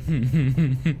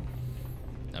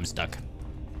 I'm stuck.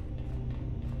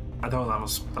 I thought I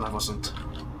was, but I wasn't.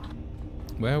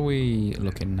 Where are we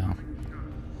looking now?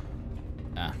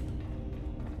 Ah.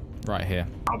 Right here.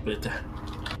 I'll be there.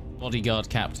 Bodyguard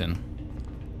captain.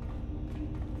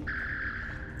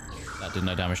 That did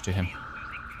no damage to him.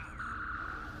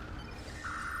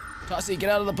 Tassie,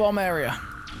 get out of the bomb area.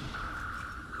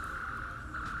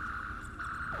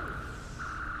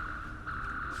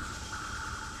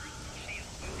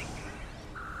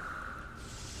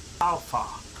 Alpha.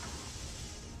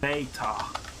 Beta.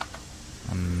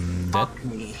 I'm dead. Fuck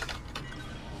me.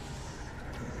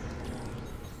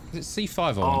 Is it C5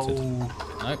 I wanted?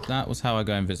 Nope, that was how I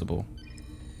go invisible.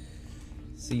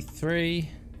 C3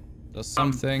 does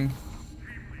something.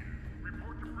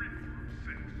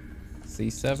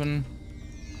 C7.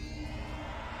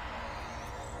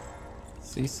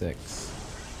 C6.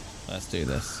 Let's do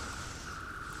this.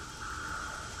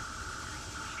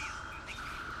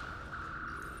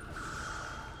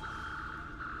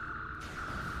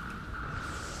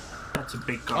 That's a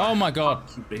big guy. Oh my god.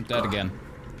 Big Dead guy. again.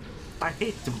 I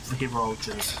hate the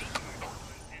Herogens.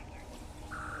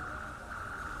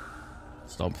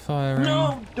 Stop firing.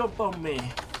 No, don't bomb me.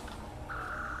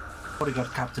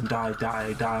 Bodyguard captain, die.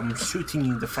 I'm shooting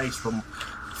you in the face from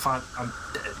far. I'm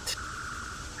dead.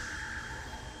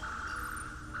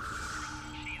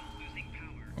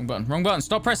 Wrong button.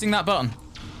 Stop pressing that button.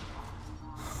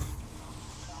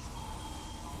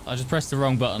 I just pressed the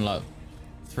wrong button like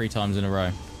 3 times in a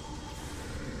row.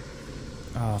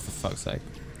 Oh, for fuck's sake.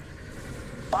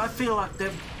 I feel like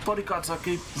the bodyguards are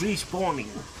keep respawning.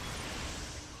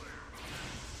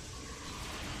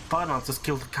 Why not just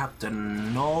kill the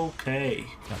captain? Okay.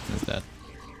 Captain's dead.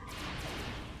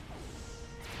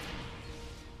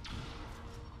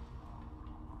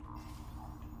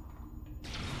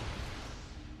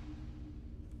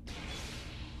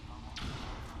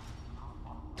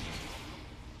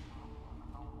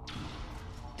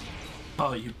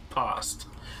 Oh, you passed.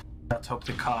 That's hope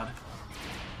the card.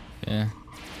 Yeah.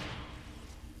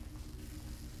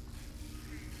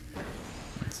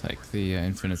 the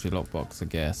infinity lockbox, I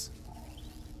guess.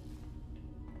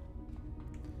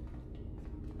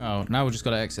 Oh, now we've just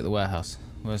got to exit the warehouse.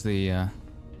 Where's the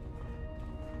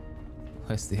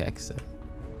exit?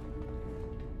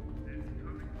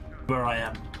 Where I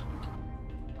am.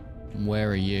 Where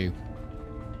are you?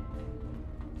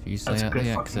 If you say That's a at good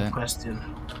the fucking exit. question.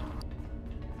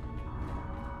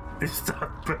 Is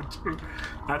that better?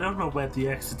 I don't know where the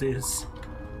exit is.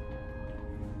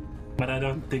 But I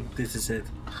don't think this is it.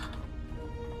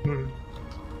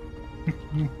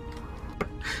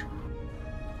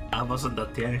 I wasn't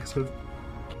at the exit.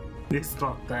 It's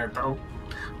not there though.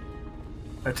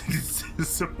 I think it's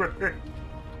somewhere.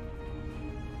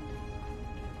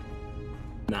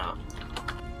 No.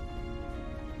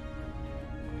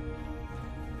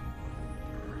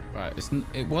 Right,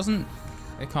 it wasn't.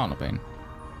 It can't have been.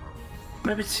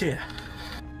 Maybe it's here.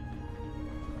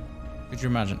 Could you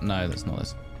imagine? No, that's not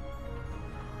this.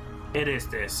 It is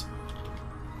this.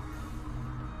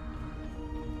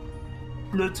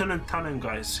 Lieutenant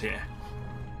Tannenguy is here.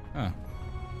 Oh.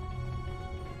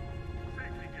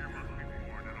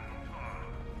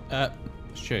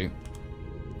 Shoot.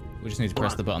 We just need to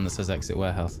press the button that says exit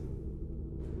warehouse.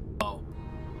 Oh.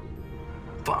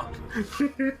 Fuck.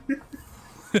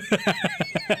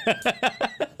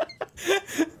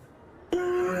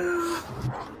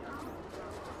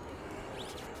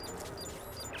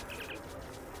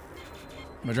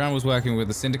 Madran was working with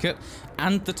the Syndicate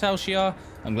and the Tal Shiar.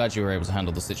 I'm glad you were able to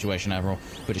handle the situation, Admiral,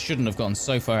 but it shouldn't have gotten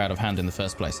so far out of hand in the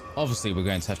first place. Obviously, we're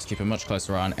going to have to keep a much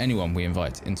closer eye on anyone we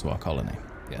invite into our colony.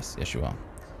 Yes, yes you are.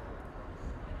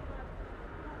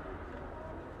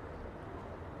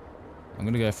 I'm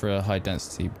going to go for a high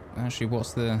density... Actually,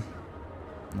 what's the...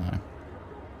 No.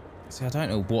 See, I don't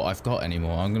know what I've got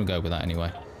anymore. I'm going to go with that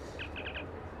anyway.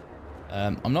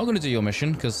 I'm not going to do your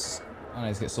mission, because I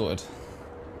need to get sorted.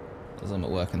 As I'm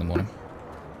at work in the morning.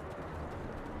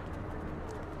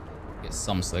 Get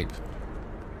some sleep.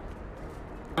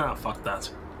 Ah, fuck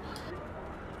that.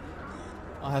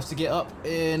 I have to get up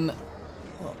in...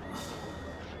 what?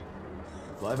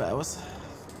 5 hours.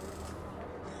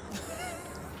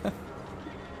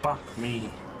 Fuck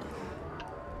me.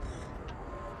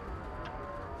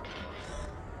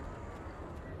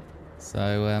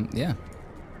 So, yeah.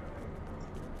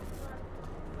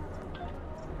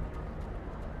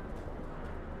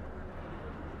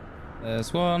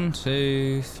 There's 1,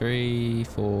 2, 3,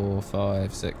 4,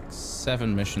 5, 6,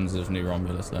 7 missions of New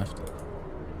Romulus left.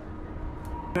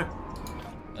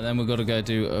 And then we've got to go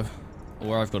do a...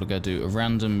 Or I've got to go do a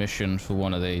random mission for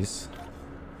one of these.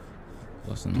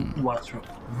 Wasn't...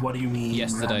 What do you mean?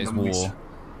 Yesterday's war. Mission?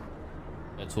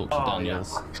 I talked to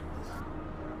Daniels. Yeah.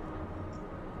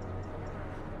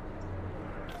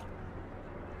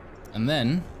 And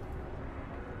then...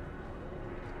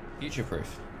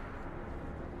 Future-proof.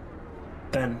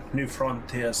 Then New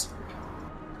Frontiers,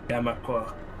 Gamma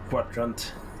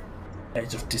Quadrant,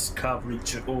 Age of Discovery,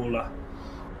 Jula,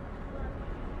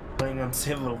 Klingon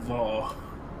Civil War,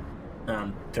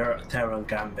 and Terran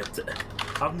Gambit.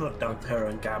 I've not done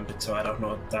Terran Gambit, so I don't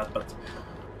know that, but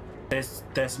there's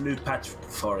a new patch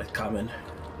for it coming.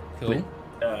 Cool. With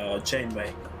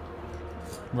Chainway.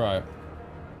 Right.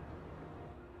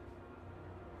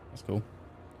 That's cool.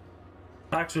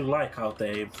 I actually like how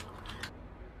they've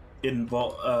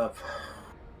involved. I'm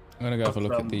gonna go have a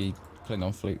look at the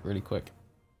Klingon fleet really quick.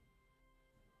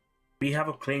 We have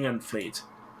a Klingon fleet.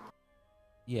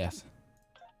 Yes.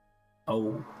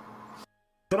 Oh.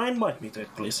 Can I invite me to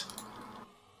it, please?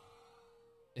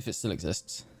 If it still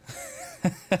exists.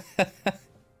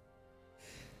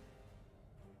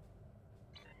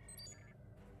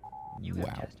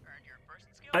 Wow.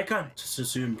 I can't just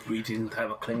assume we didn't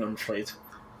have a Klingon fleet.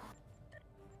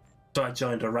 So I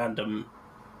joined a random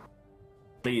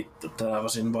fleet that I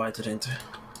was invited into.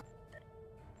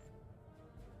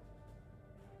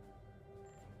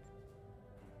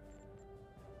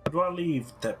 How do I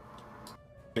leave the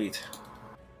fleet?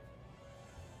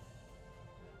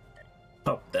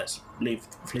 Oh, there's leave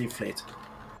fleet.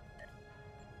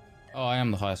 Oh, I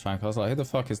am the highest rank. I was like, who the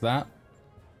fuck is that?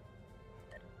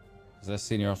 Because they're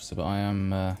senior officer, but I am...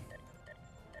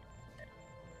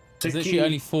 There's literally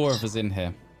only 4 of us in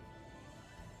here.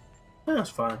 That's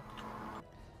fine.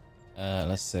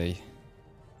 Let's see.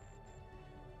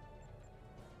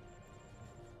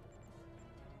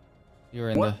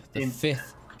 You're in the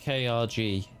 5th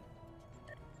KRG.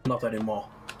 Not anymore.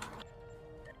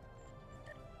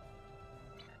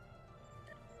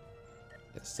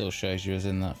 It still shows you as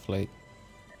in that fleet.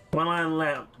 Well,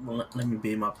 let me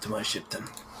beam up to my ship then.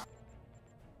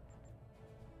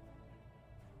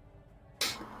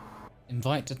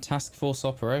 Invite to task force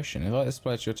operation. Invite this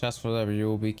player to your task force over. You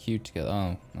will be queued together.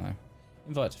 Oh, no.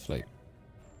 Invite to fleet.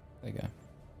 There you go.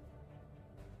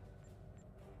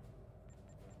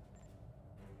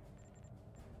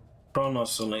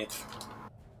 Chronos Elite.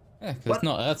 Yeah, because it's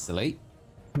not Earth's elite.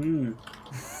 Hmm.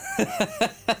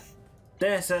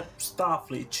 There's a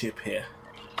Starfleet ship here.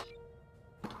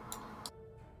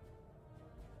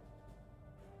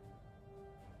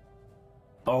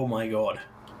 Oh my god.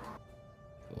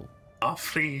 Cool. Our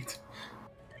fleet.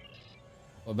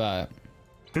 What about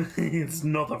it? It's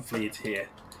not a fleet here.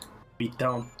 We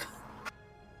don't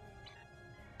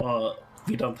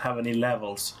have any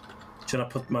levels. Should I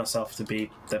put myself to be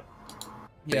the...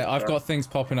 Yeah, I've got things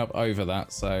popping up over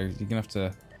that, so you're gonna have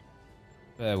to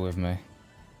bear with me.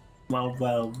 Well.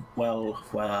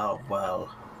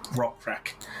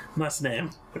 Rockcrack. Nice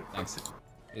name. Thanks.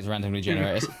 It's randomly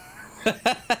generated.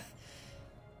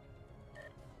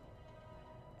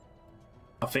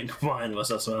 I think mine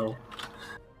was as well.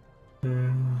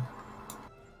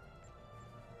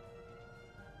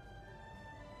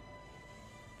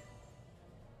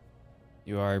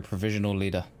 You are a provisional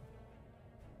leader.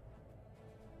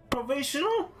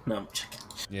 Provisional? No, I'm checking.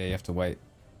 Yeah, you have to wait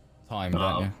time,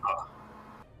 don't you?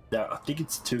 Yeah, I think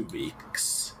it's 2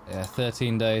 weeks. Yeah,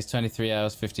 13 days, 23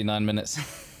 hours, 59 minutes.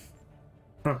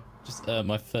 Just earned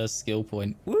my first skill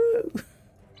point. Woo!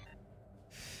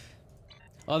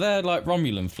 Are there like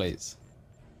Romulan fleets?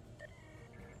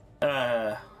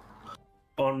 When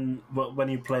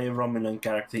you play a Romulan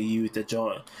character, you either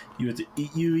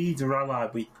ally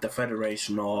with the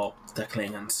Federation or the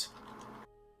Klingons.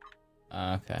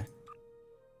 Okay.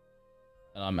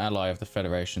 And I'm ally of the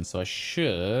Federation, so I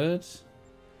should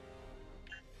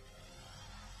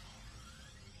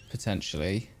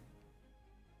potentially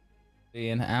be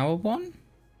an hour one.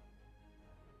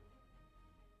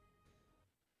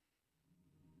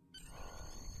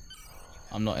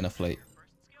 I'm not in a fleet.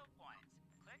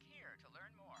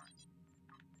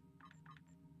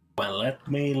 Well, let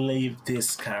me leave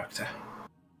this character.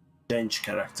 Change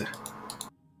character.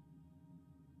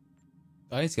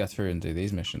 I need to go through and do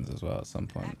these missions as well at some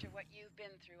point.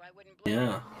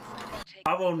 Yeah.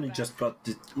 I've only just got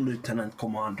the Lieutenant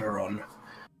Commander on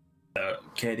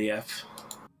KDF.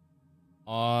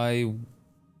 I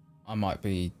might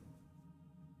be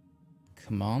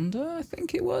Commander, I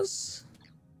think it was.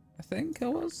 I think I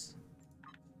was.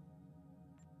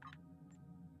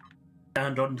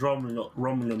 And on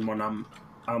Romulan one,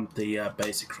 I'm the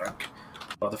basic rank,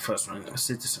 or the first rank, a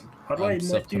citizen. How do I invite you?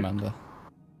 Sub-commander.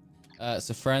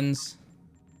 So friends,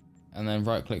 and then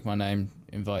right-click my name,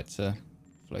 invite to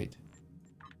fleet.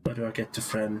 How do I get to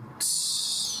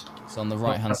friends? It's on the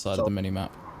right-hand side of the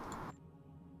mini-map.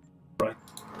 Right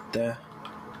there.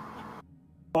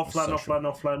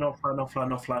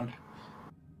 Offline.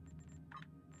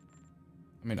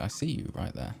 I mean, I see you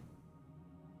right there.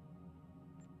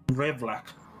 Revlak.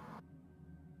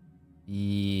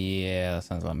 Yeah, that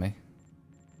sounds like me.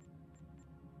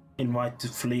 Invite to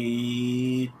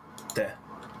fleet. There.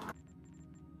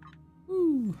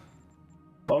 Woo.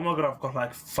 Oh my god, I've got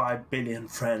like 5 billion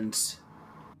friends.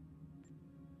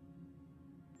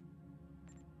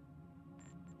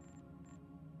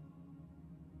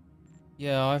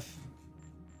 Yeah, I've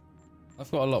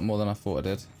got a lot more than I thought I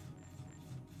did.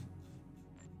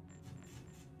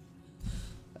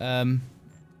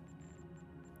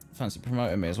 Fancy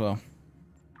promoting me as well.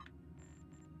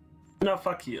 No,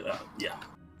 fuck you. Yeah.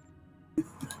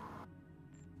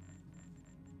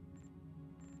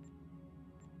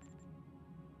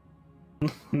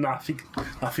 No, I think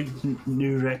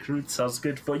new recruit sounds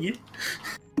good for you.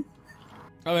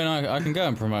 I mean, I can go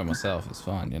and promote myself. It's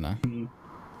fine, you know.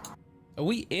 Are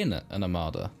we in an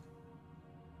Armada?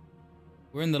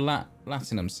 We're in the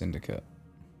Latinum Syndicate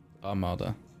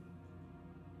Armada.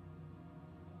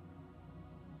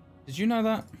 Did you know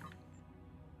that?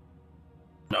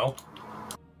 No.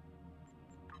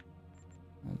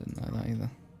 I didn't know that either.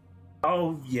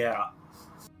 Oh, yeah.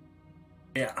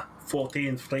 Yeah.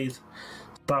 14th Fleet,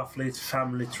 Starfleet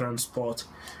Family Transport.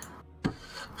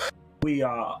 We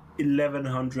are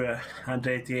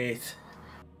 1188th.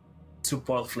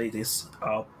 Support fleet is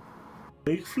our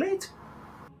big fleet?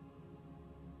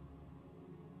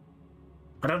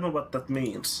 I don't know what that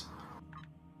means.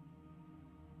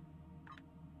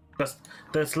 Because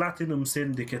there's Latinum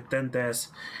Syndicate, then there's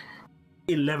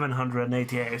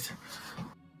 1188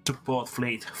 support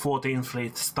fleet, 14th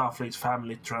fleet, Starfleet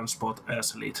Family Transport Air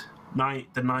Elite,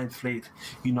 the 9th fleet,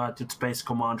 United Space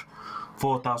Command,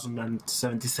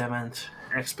 4077th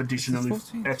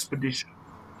Expedition.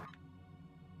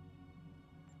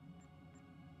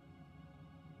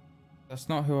 That's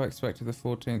not who I expected the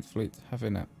 14th fleet to have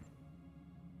in it.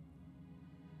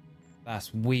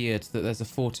 That's weird that there's a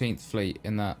 14th fleet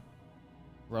in that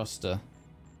roster.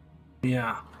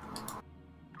 Yeah.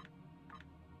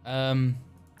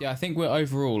 Yeah, I think we're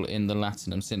overall in the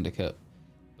Latinum Syndicate,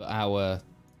 but our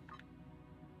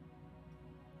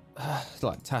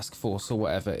like task force or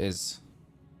whatever is,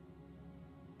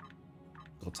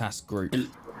 or task group.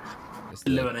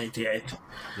 1188.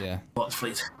 Yeah. What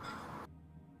fleet?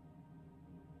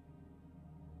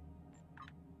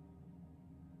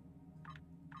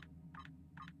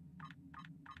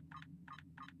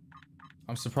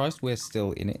 I'm surprised we're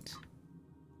still in it.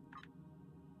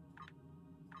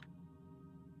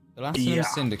 The Latinum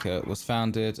Syndicate was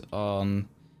founded on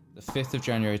the 5th of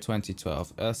January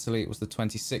 2012. Earth's Elite was the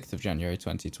 26th of January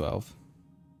 2012.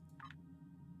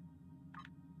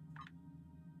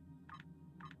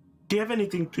 Do you have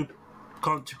anything to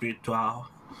contribute to our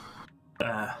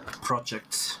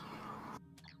projects?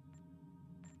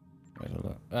 Wait a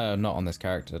look. Not on this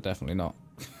character, definitely not.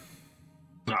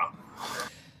 No.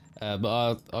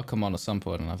 But I'll come on at some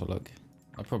point and have a look.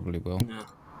 I probably will. Yeah.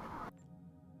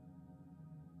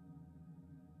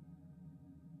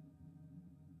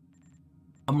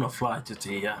 I'm gonna fly to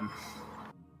the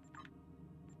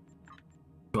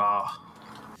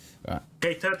Right.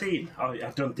 K13. Oh,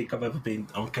 I don't think I've ever been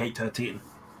on K13.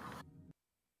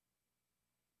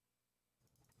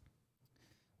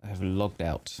 I have logged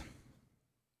out.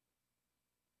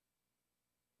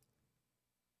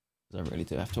 I really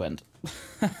do have to end.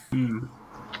 No,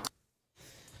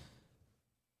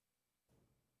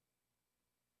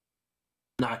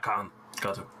 I can't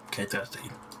go to K13.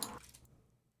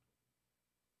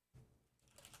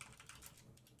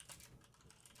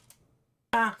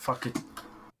 Ah, fuck it.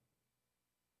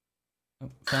 Oh,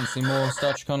 fancy more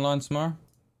Star Trek Online tomorrow?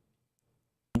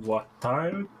 What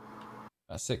time?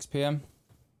 At 6 PM.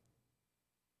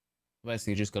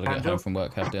 Basically, just got to get home from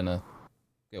work, have dinner,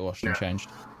 get washed and changed.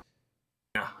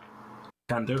 Yeah.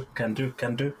 Can do.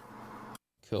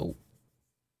 Cool.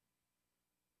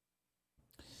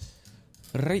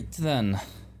 Right then.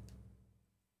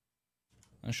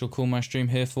 I shall call my stream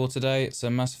here for today. So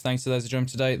massive thanks to those who joined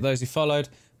today, those who followed.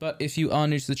 But if you are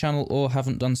new to the channel or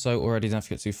haven't done so already, don't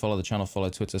forget to follow the channel, follow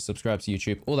Twitter, subscribe to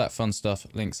YouTube, all that fun stuff.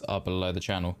 Links are below the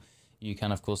channel. You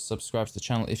can, of course, subscribe to the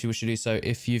channel if you wish to do so.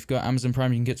 If you've got Amazon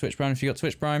Prime, you can get Twitch Prime. If you've got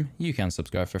Twitch Prime, you can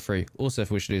subscribe for free. Also, if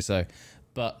you wish to do so.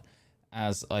 But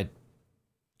as I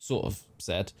sort of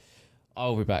said,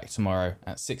 I'll be back tomorrow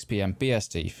at 6 PM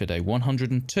BST for day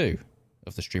 102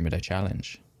 of the Streamer Day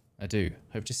Challenge. I do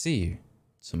hope to see you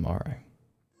tomorrow.